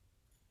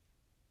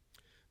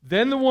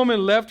 Then the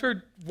woman left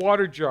her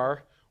water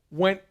jar,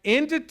 went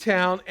into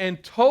town,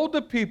 and told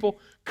the people,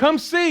 come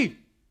see.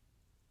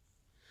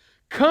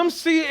 Come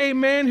see a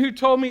man who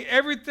told me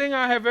everything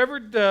I have ever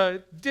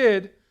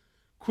did.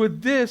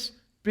 Could this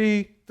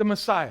be the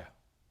Messiah?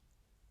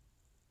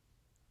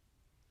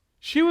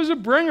 She was a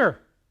bringer.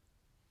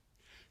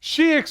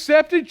 She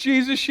accepted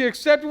Jesus. She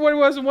accepted what he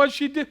was and what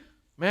she did.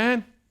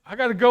 Man, I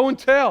got to go and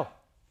tell.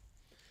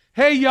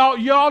 Hey,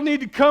 y'all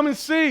need to come and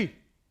see.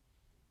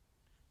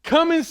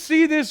 Come and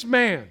see this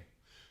man.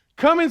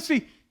 Come and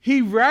see.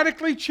 He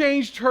radically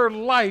changed her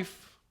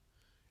life,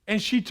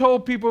 and she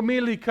told people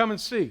immediately, come and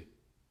see.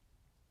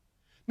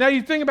 Now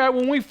you think about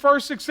when we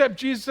first accept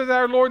Jesus as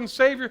our Lord and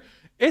Savior,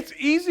 it's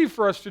easy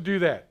for us to do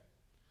that.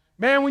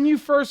 Man, when you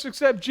first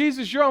accept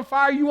Jesus, you're on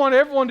fire. You want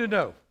everyone to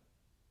know.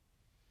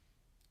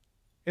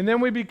 And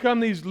then we become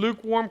these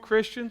lukewarm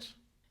Christians.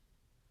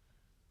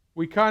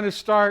 We kind of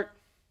start,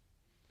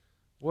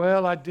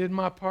 well, I did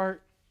my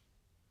part.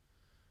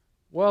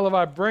 Well, if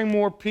I bring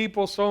more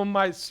people, someone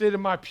might sit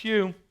in my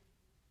pew.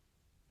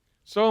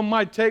 Someone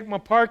might take my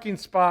parking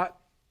spot.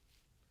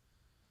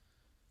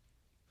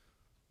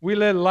 We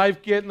let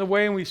life get in the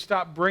way and we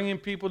stop bringing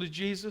people to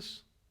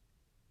Jesus.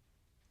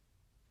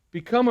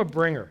 Become a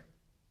bringer.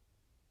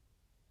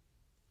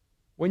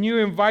 When you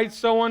invite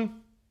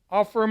someone,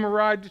 offer them a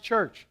ride to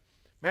church.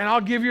 Man,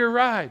 I'll give you a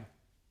ride.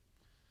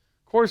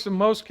 Of course, in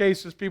most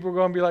cases, people are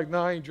going to be like,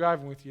 no, I ain't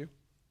driving with you.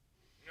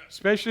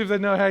 Especially if they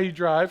know how you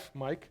drive,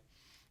 Mike.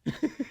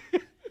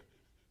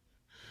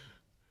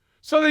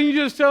 So then you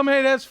just tell them,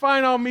 hey, that's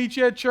fine. I'll meet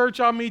you at church.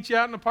 I'll meet you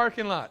out in the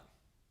parking lot.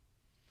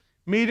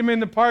 Meet them in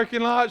the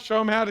parking lot. Show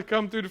them how to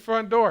come through the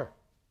front door.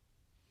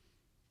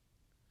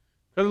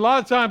 Because a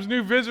lot of times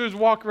new visitors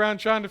walk around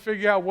trying to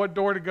figure out what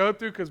door to go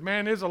through because,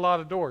 man, there's a lot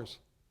of doors.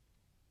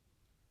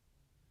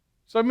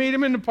 So meet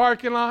them in the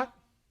parking lot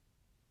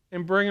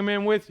and bring them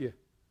in with you.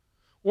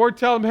 Or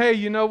tell them, hey,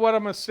 you know what?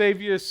 I'm going to save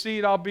you a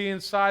seat. I'll be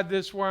inside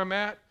this where I'm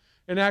at.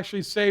 And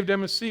actually save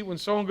them a seat. When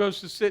someone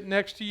goes to sit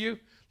next to you,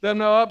 let them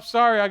know, oh,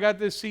 sorry, I got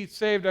this seat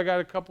saved. I got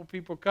a couple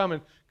people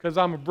coming because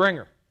I'm a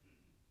bringer.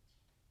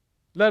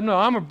 Let them know,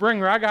 I'm a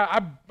bringer.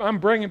 I'm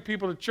bringing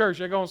people to church.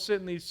 They're going to sit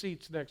in these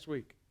seats next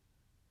week.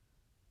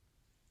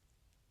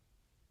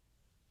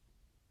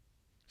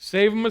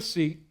 Save them a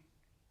seat.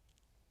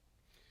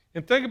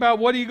 And think about,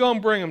 what are you going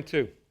to bring them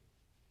to?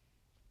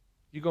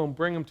 You're going to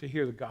bring them to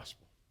hear the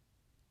gospel.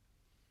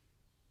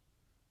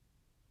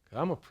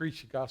 I'm going to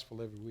preach the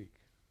gospel every week.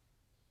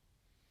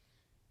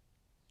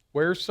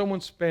 Where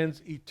someone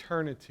spends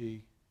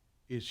eternity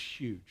is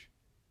huge.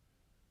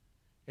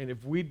 And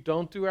if we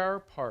don't do our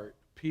part,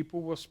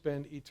 people will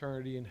spend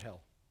eternity in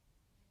hell.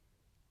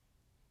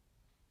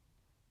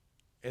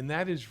 And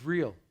that is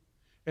real.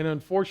 And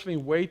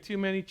unfortunately, way too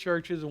many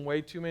churches and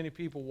way too many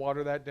people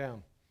water that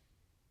down.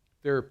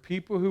 There are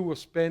people who will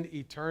spend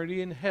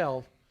eternity in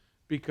hell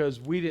because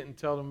we didn't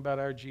tell them about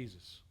our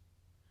Jesus.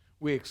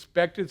 We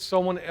expected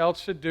someone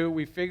else to do it.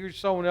 We figured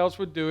someone else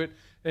would do it.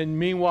 And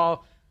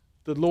meanwhile,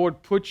 the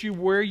Lord put you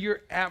where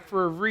you're at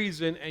for a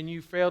reason, and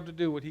you failed to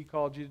do what He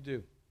called you to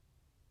do.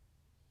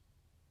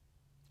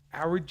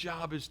 Our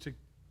job is to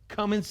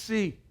come and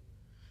see.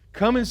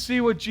 Come and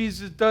see what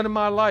Jesus has done in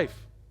my life.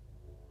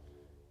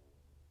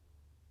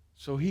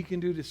 So He can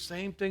do the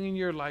same thing in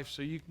your life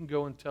so you can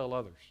go and tell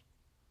others.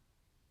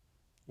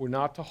 We're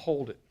not to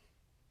hold it.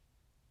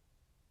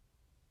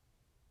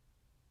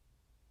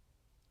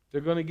 They're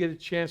going to get a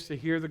chance to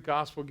hear the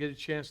gospel, get a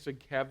chance to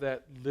have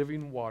that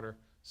living water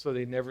so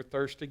they never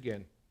thirst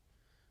again.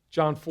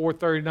 John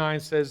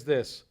 4:39 says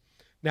this,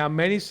 now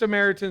many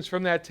Samaritans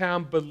from that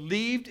town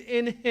believed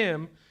in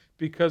Him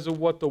because of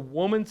what the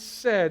woman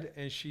said,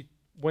 and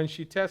when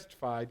she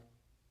testified,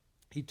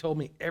 He told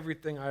me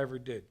everything I ever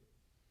did.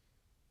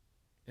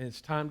 And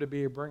it's time to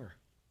be a bringer.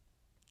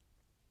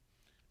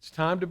 It's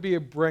time to be a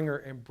bringer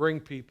and bring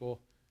people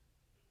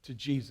to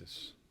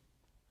Jesus.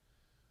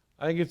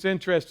 I think it's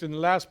interesting, the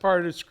last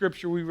part of the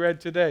scripture we read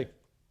today,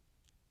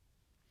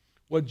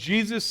 what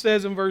Jesus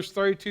says in verse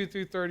 32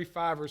 through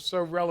 35 are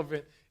so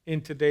relevant in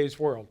today's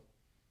world.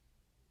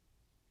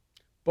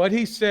 But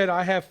He said,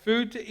 I have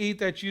food to eat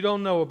that you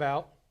don't know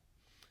about.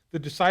 The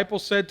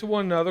disciples said to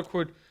one another,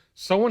 could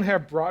someone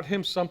have brought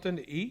Him something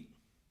to eat?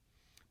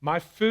 My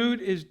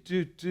food is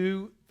to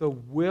do the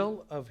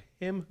will of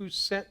Him who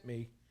sent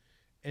me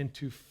and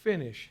to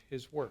finish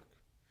His work.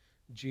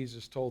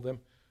 Jesus told them,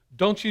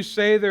 don't you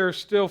say there are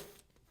still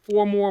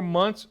 4 more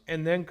months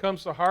and then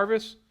comes the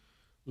harvest?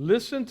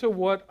 Listen to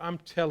what I'm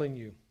telling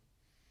you.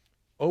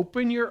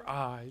 Open your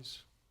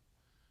eyes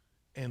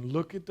and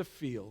look at the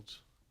fields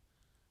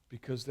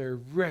because they're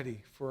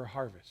ready for a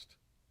harvest.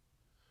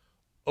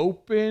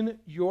 Open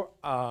your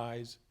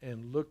eyes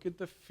and look at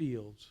the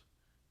fields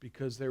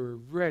because they were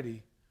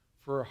ready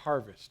for a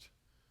harvest.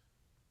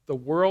 The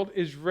world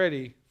is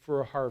ready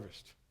for a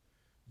harvest.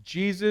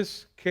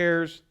 Jesus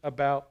cares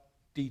about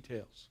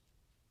details.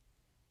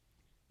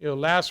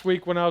 Last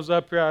week when I was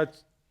up here,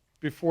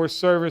 before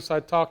service, I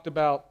talked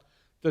about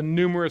the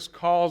numerous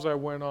calls I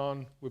went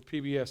on with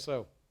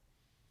PBSO.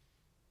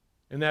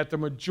 And that the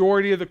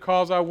majority of the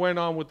calls I went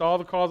on, with all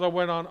the calls I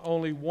went on,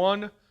 only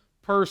one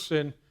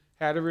person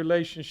had a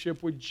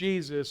relationship with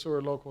Jesus or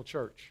a local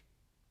church.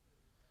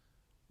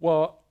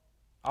 Well,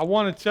 I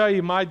want to tell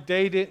you, my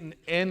day didn't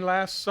end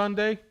last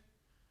Sunday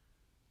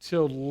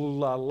till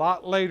a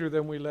lot later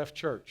than we left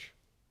church.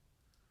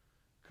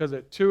 Because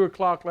at 2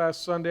 o'clock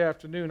last Sunday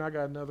afternoon, I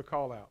got another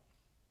call out.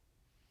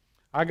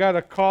 I got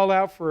a call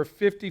out for a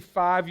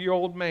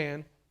 55-year-old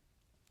man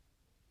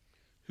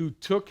who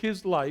took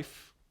his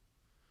life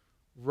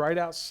right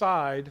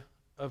outside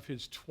of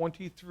his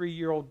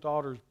 23-year-old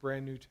daughter's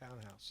brand new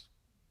townhouse.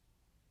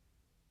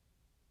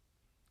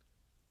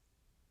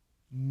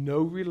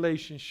 No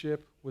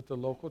relationship with the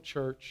local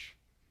church,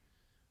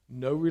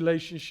 no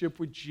relationship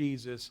with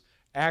Jesus.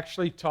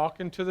 Actually,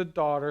 talking to the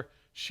daughter,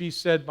 she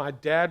said, my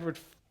dad would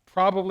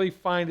probably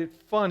find it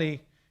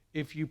funny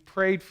if you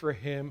prayed for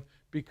him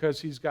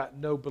because he's got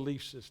no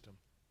belief system.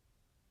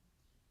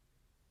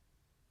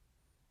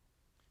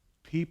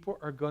 People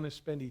are going to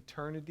spend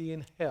eternity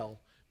in hell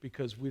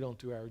because we don't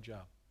do our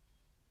job.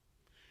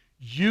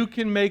 You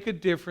can make a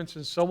difference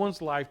in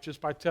someone's life just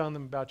by telling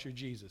them about your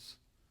Jesus.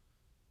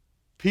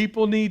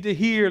 People need to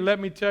hear, let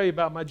me tell you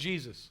about my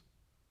Jesus.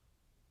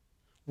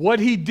 What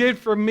he did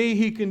for me,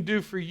 he can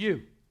do for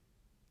you.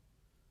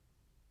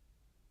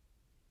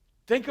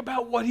 Think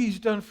about what he's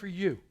done for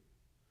you.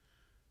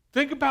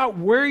 Think about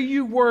where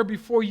you were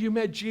before you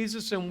met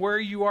Jesus and where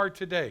you are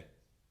today.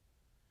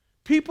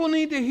 People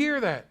need to hear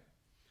that.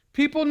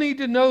 People need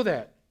to know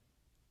that.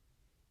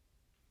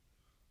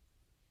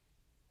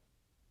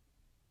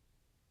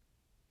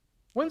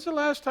 When's the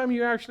last time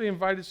you actually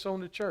invited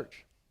someone to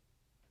church?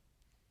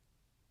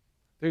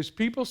 There's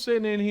people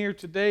sitting in here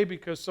today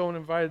because someone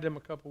invited them a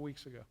couple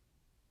weeks ago.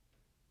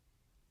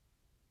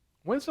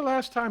 When's the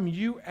last time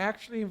you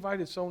actually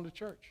invited someone to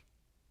church?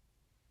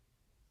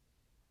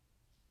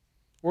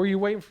 Or are you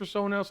waiting for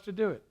someone else to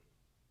do it?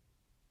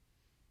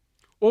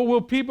 Or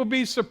will people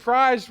be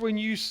surprised when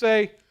you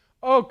say,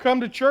 oh,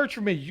 come to church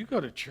with me? You go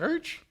to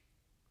church?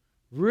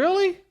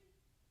 Really?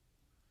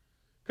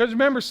 Because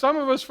remember, some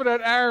of us for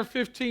that hour and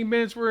 15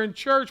 minutes we're in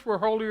church, we're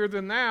holier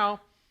than thou.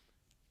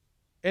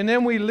 And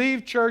then we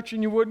leave church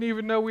and you wouldn't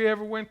even know we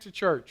ever went to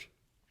church.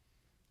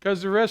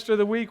 Because the rest of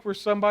the week we're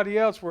somebody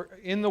else. We're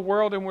in the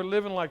world and we're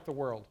living like the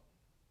world.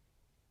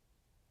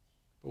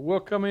 But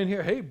we'll come in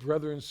here, hey,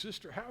 brother and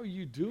sister, how are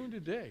you doing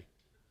today?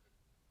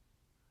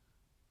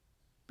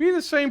 Be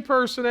the same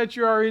person that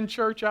you are in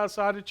church,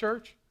 outside of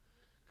church.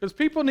 Because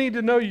people need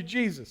to know you,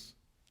 Jesus.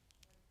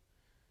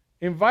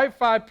 Invite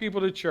 5 people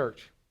to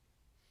church.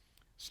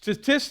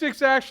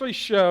 Statistics actually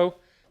show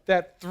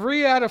that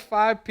 3 out of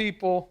 5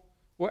 people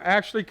will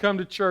actually come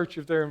to church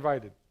if they're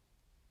invited.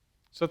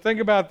 So think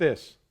about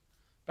this.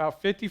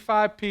 About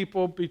 55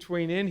 people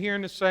between in here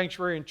in the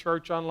sanctuary and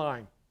church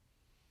online.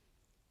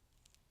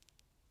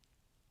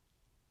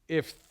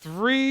 If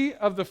 3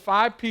 of the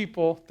 5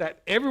 people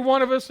that every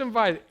one of us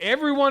invited,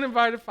 everyone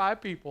invited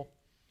 5 people,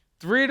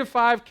 3 of the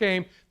 5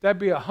 came, that'd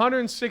be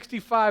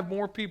 165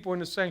 more people in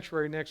the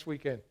sanctuary next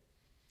weekend.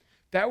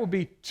 That would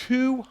be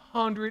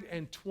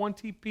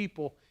 220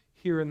 people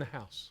here in the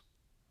house.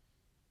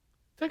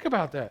 Think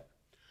about that.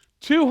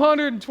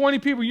 220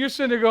 people. You're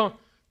sitting there going,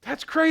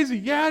 that's crazy.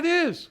 Yeah, it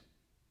is.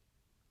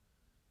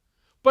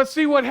 But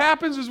see, what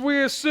happens is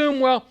we assume,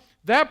 well,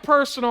 that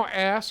person will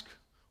ask,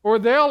 or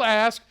they'll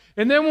ask,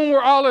 and then when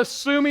we're all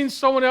assuming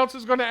someone else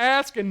is going to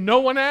ask and no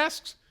one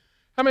asks,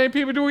 how many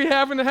people do we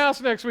have in the house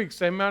next week?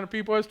 Same amount of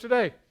people as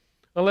today.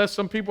 Unless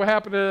some people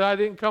happen that I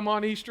didn't come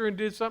on Easter and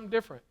did something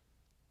different.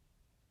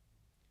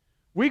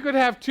 We could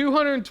have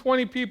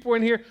 220 people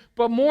in here,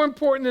 but more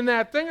important than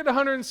that, think of the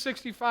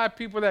 165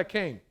 people that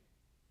came.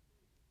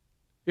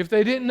 If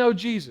they didn't know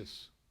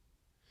Jesus,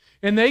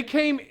 and they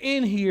came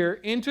in here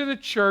into the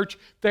church,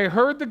 they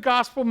heard the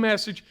gospel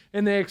message,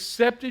 and they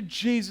accepted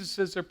Jesus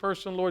as their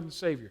personal Lord and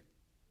Savior.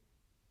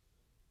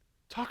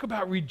 Talk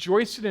about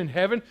rejoicing in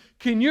heaven.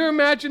 Can you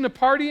imagine the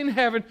party in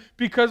heaven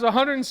because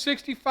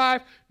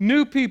 165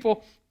 new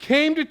people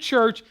came to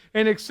church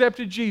and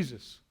accepted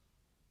Jesus?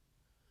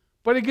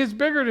 But it gets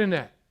bigger than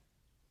that.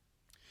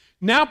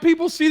 Now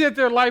people see that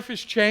their life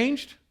has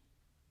changed.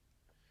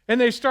 And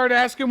they start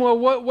asking, well,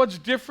 what's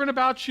different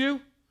about you?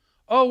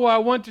 Oh, well, I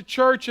went to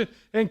church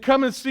and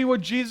come and see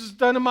what Jesus has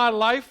done in my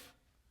life.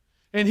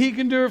 And he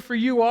can do it for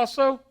you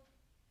also.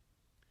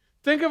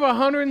 Think of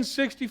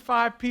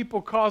 165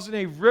 people causing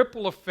a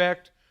ripple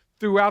effect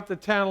throughout the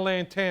town of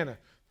Lantana,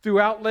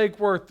 throughout Lake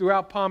Worth,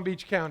 throughout Palm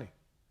Beach County.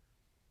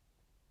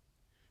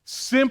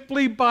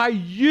 Simply by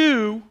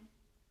you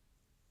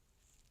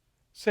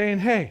saying,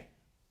 hey,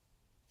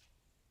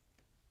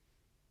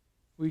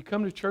 will you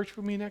come to church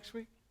with me next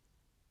week?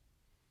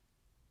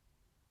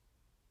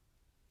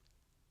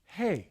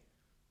 Hey,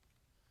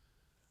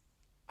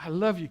 I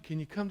love you. Can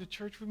you come to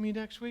church with me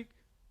next week?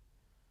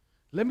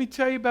 Let me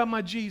tell you about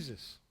my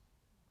Jesus.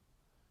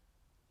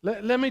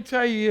 Let me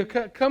tell you,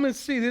 come and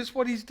see. This is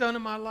what he's done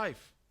in my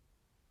life.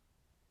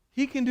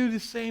 He can do the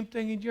same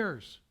thing in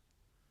yours.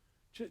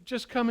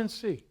 Just come and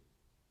see.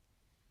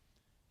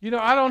 You know,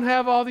 I don't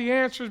have all the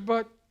answers,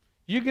 but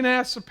you can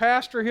ask the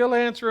pastor. He'll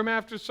answer them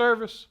after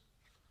service.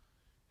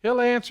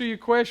 He'll answer your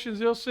questions.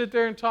 He'll sit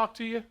there and talk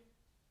to you.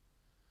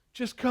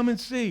 Just come and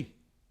see.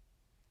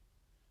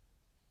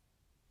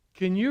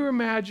 Can you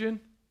imagine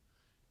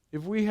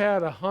if we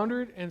had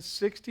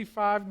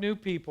 165 new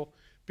people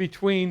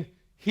between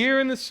here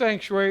in the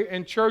sanctuary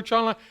and church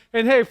online?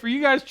 And hey, for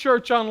you guys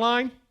church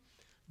online,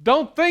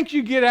 don't think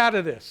you get out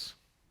of this.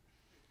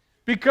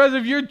 Because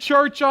of your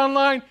church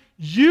online,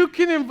 you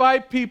can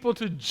invite people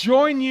to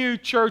join you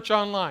church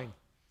online.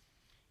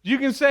 You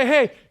can say,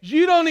 hey,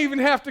 you don't even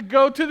have to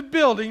go to the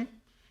building.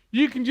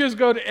 You can just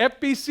go to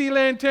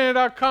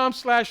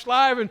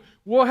fbclantana.com/live and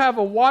we'll have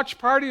a watch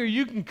party, or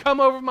you can come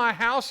over to my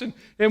house and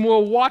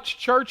we'll watch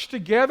church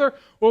together,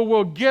 or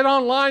we'll get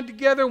online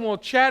together and we'll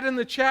chat in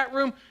the chat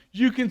room.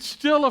 You can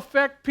still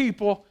affect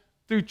people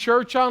through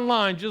church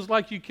online just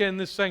like you can in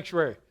this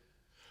sanctuary.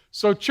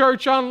 So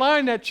church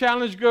online, that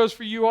challenge goes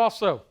for you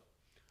also.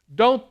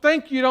 Don't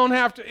think you don't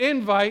have to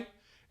invite.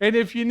 And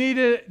if you need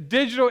a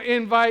digital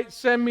invite,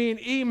 send me an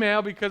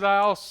email, because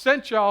I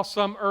sent y'all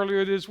some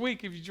earlier this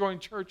week if you join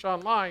church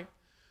online.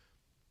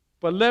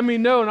 But let me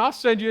know and I'll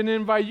send you an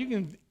invite. You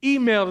can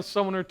email to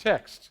someone or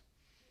text.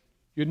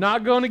 You're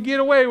not going to get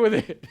away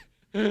with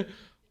it.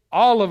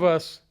 All of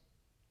us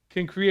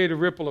can create a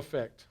ripple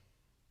effect.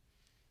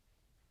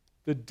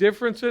 The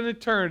difference in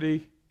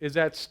eternity is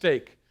at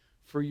stake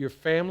for your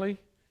family,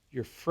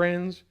 your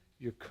friends,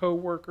 your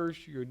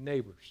co-workers, your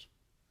neighbors.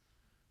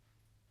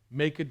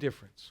 Make a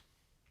difference.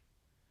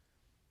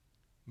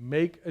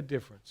 Make a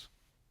difference.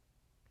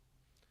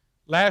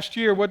 Last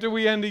year, what did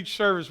we end each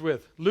service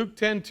with? Luke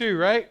 10:2,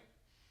 right?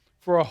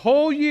 For a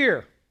whole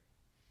year,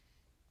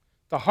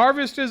 the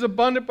harvest is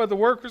abundant, but the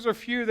workers are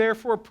few.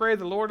 Therefore, pray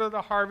the Lord of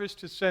the harvest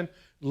to send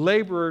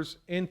laborers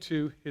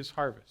into his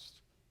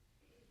harvest.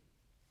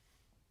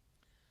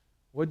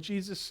 What did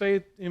Jesus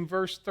say in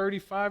verse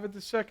 35 at the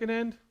second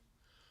end?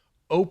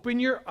 Open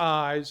your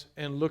eyes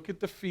and look at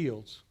the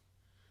fields,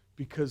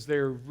 because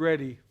they're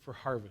ready for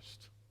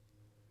harvest.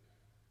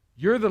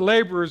 You're the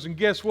laborers, and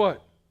guess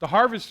what? The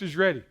harvest is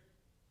ready.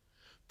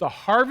 The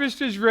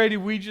harvest is ready.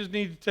 We just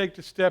need to take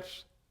the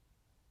steps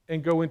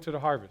and go into the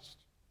harvest.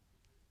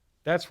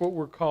 That's what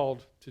we're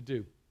called to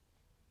do.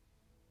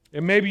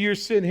 And maybe you're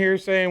sitting here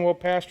saying, well,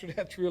 Pastor,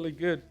 that's really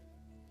good,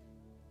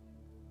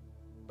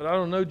 but I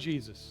don't know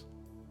Jesus.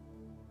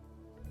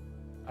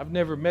 I've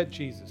never met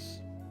Jesus.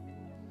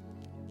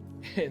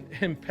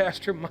 And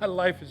Pastor, my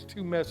life is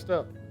too messed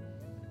up.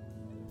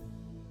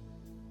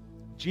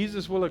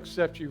 Jesus will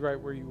accept you right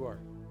where you are.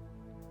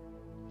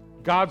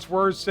 God's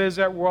word says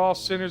that we're all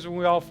sinners and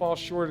we all fall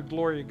short of the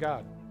glory of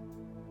God.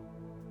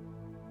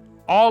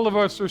 All of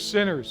us are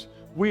sinners.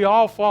 We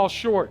all fall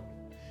short.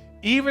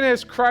 Even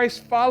as Christ's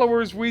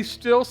followers, we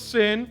still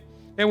sin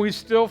and we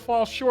still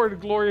fall short of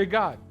the glory of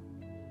God.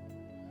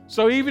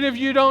 So even if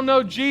you don't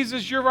know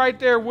Jesus, you're right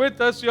there with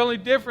us. The only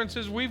difference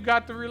is we've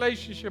got the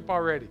relationship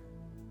already.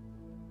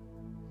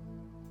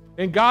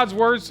 And God's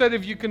word said,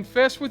 if you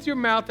confess with your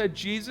mouth that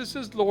Jesus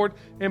is Lord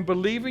and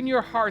believe in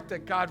your heart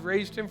that God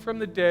raised him from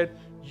the dead,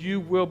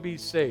 you will be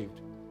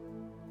saved.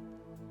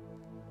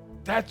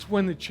 That's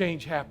when the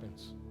change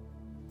happens.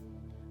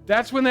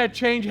 That's when that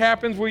change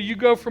happens, where you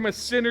go from a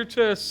sinner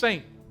to a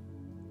saint.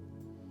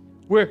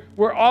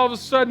 Where all of a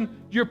sudden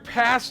your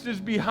past is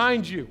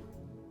behind you.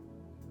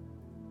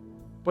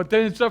 But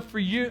then it's up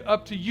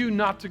to you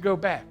not to go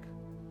back.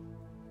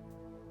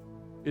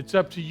 It's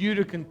up to you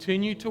to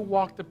continue to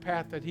walk the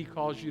path that he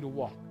calls you to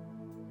walk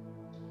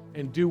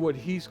and do what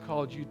he's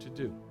called you to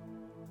do.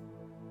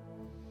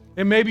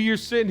 And maybe you're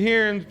sitting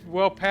here and,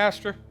 well,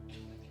 Pastor,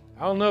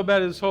 I don't know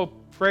about this whole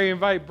pray,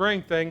 invite,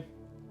 bring thing.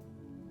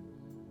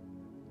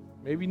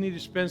 Maybe you need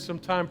to spend some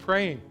time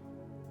praying.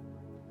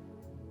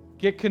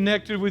 Get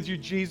connected with your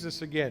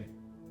Jesus again.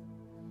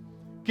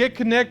 Get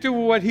connected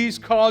with what he's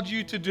called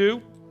you to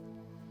do.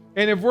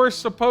 And if we're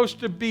supposed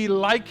to be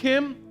like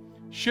him,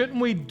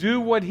 shouldn't we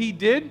do what he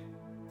did?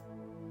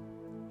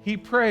 He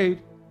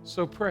prayed,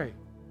 so pray.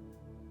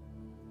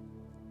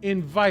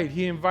 Invite.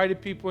 He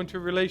invited people into a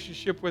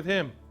relationship with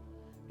him.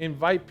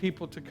 Invite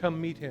people to come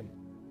meet him.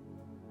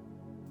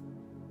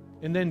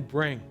 And then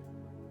bring.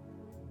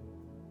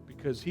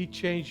 Because he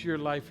changed your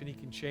life and he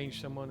can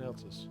change someone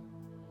else's.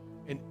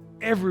 And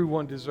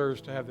everyone deserves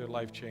to have their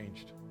life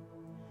changed.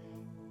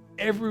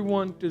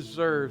 Everyone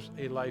deserves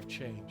a life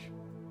change.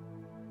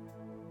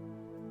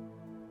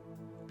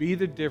 Be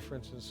the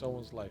difference in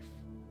someone's life.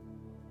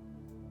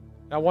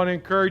 I want to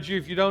encourage you,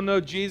 if you don't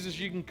know Jesus,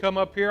 you can come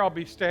up here. I'll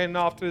be standing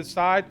off to the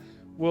side.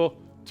 We'll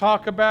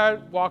talk about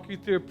it, walk you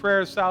through a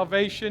prayer of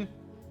salvation,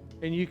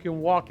 and you can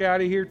walk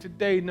out of here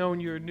today knowing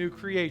you're a new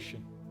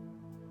creation,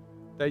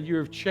 that you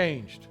have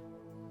changed.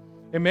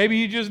 And maybe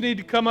you just need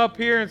to come up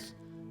here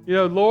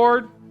and,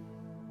 Lord,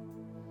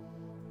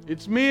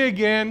 it's me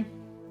again.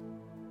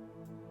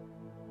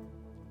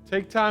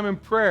 Take time in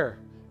prayer.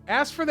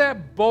 Ask for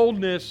that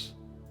boldness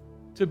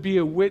to be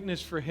a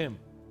witness for him.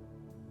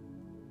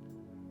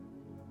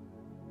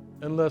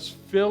 And let's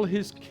fill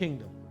his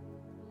kingdom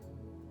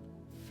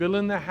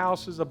Filling the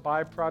house is a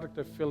byproduct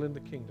of filling the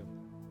kingdom.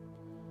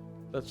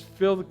 Let's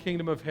fill the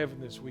kingdom of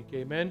heaven this week.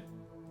 Amen.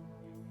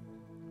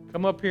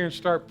 Come up here and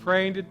start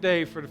praying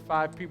today for the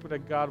 5 people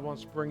that God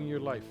wants to bring in your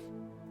life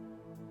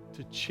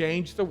to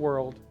change the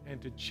world and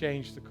to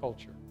change the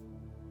culture.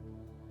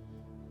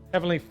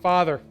 Heavenly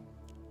Father,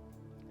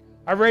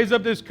 I raise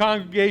up this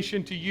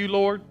congregation to you,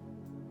 Lord.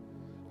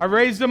 I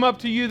raise them up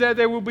to you that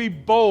they will be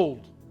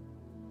bold,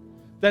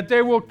 that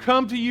they will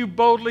come to you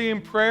boldly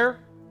in prayer,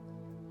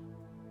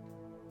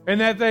 and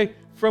that they,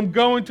 from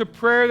going to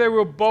prayer, they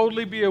will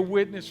boldly be a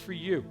witness for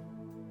you.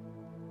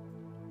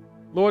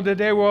 Lord, that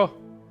they will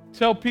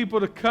tell people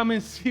to come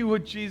and see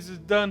what Jesus has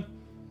done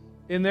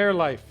in their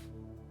life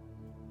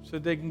so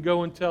they can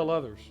go and tell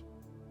others.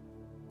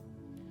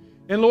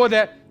 And Lord,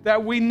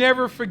 that we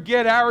never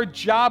forget our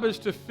job is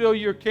to fill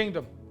your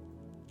kingdom.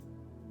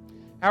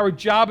 Our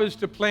job is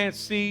to plant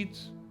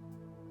seeds.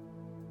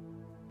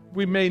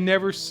 We may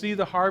never see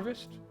the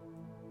harvest,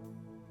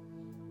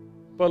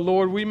 but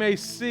Lord, we may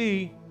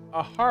see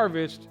a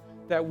harvest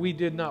that we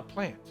did not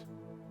plant.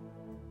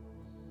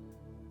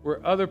 Where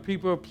other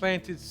people have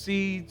planted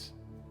seeds,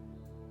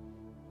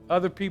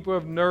 other people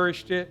have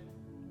nourished it,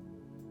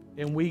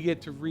 and we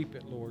get to reap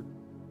it, Lord.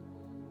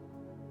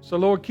 So,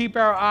 Lord, keep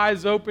our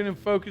eyes open and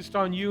focused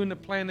on you and the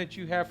plan that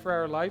you have for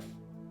our life.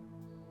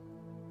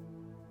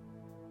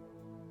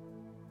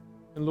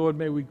 And, Lord,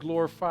 may we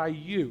glorify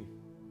you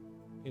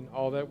in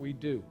all that we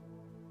do.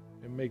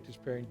 And make this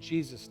prayer in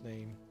Jesus'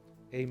 name.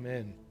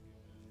 Amen.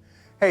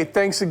 Hey,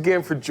 thanks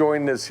again for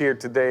joining us here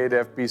today at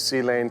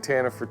FBC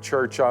Lantana for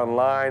Church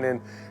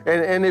Online.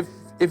 And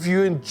if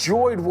you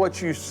enjoyed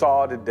what you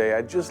saw today,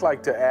 I'd just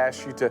like to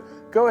ask you to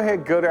go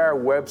to our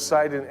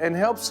website and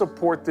help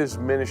support this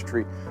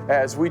ministry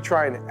as we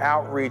try and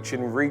outreach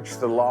and reach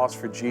the lost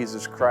for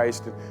Jesus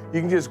Christ. And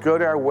you can just go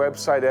to our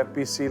website,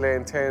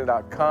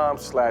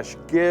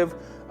 fbclantana.com/give,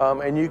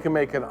 and you can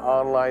make an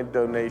online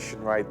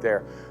donation right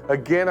there.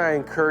 Again, I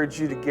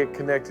encourage you to get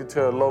connected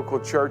to a local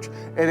church,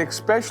 and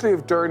especially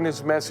if during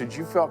this message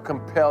you felt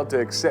compelled to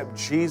accept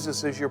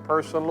Jesus as your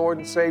personal Lord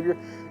and Savior,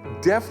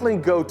 definitely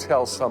go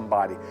tell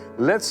somebody.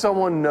 Let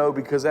someone know,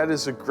 because that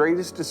is the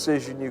greatest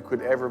decision you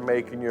could ever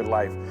make in your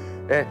life.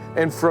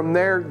 And from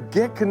there,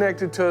 get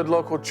connected to a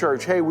local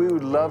church. Hey, we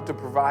would love to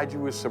provide you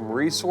with some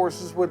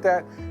resources with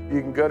that.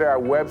 You can go to our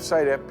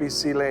website,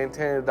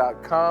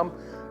 fbclantana.com,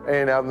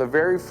 and on the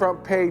very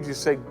front page, you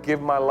say,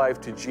 Give My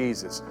Life to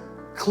Jesus.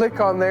 Click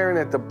on there, and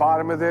at the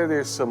bottom of there,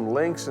 there's some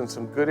links and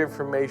some good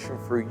information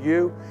for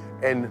you.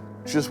 And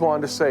just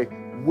wanted to say,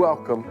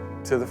 welcome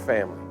to the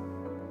family.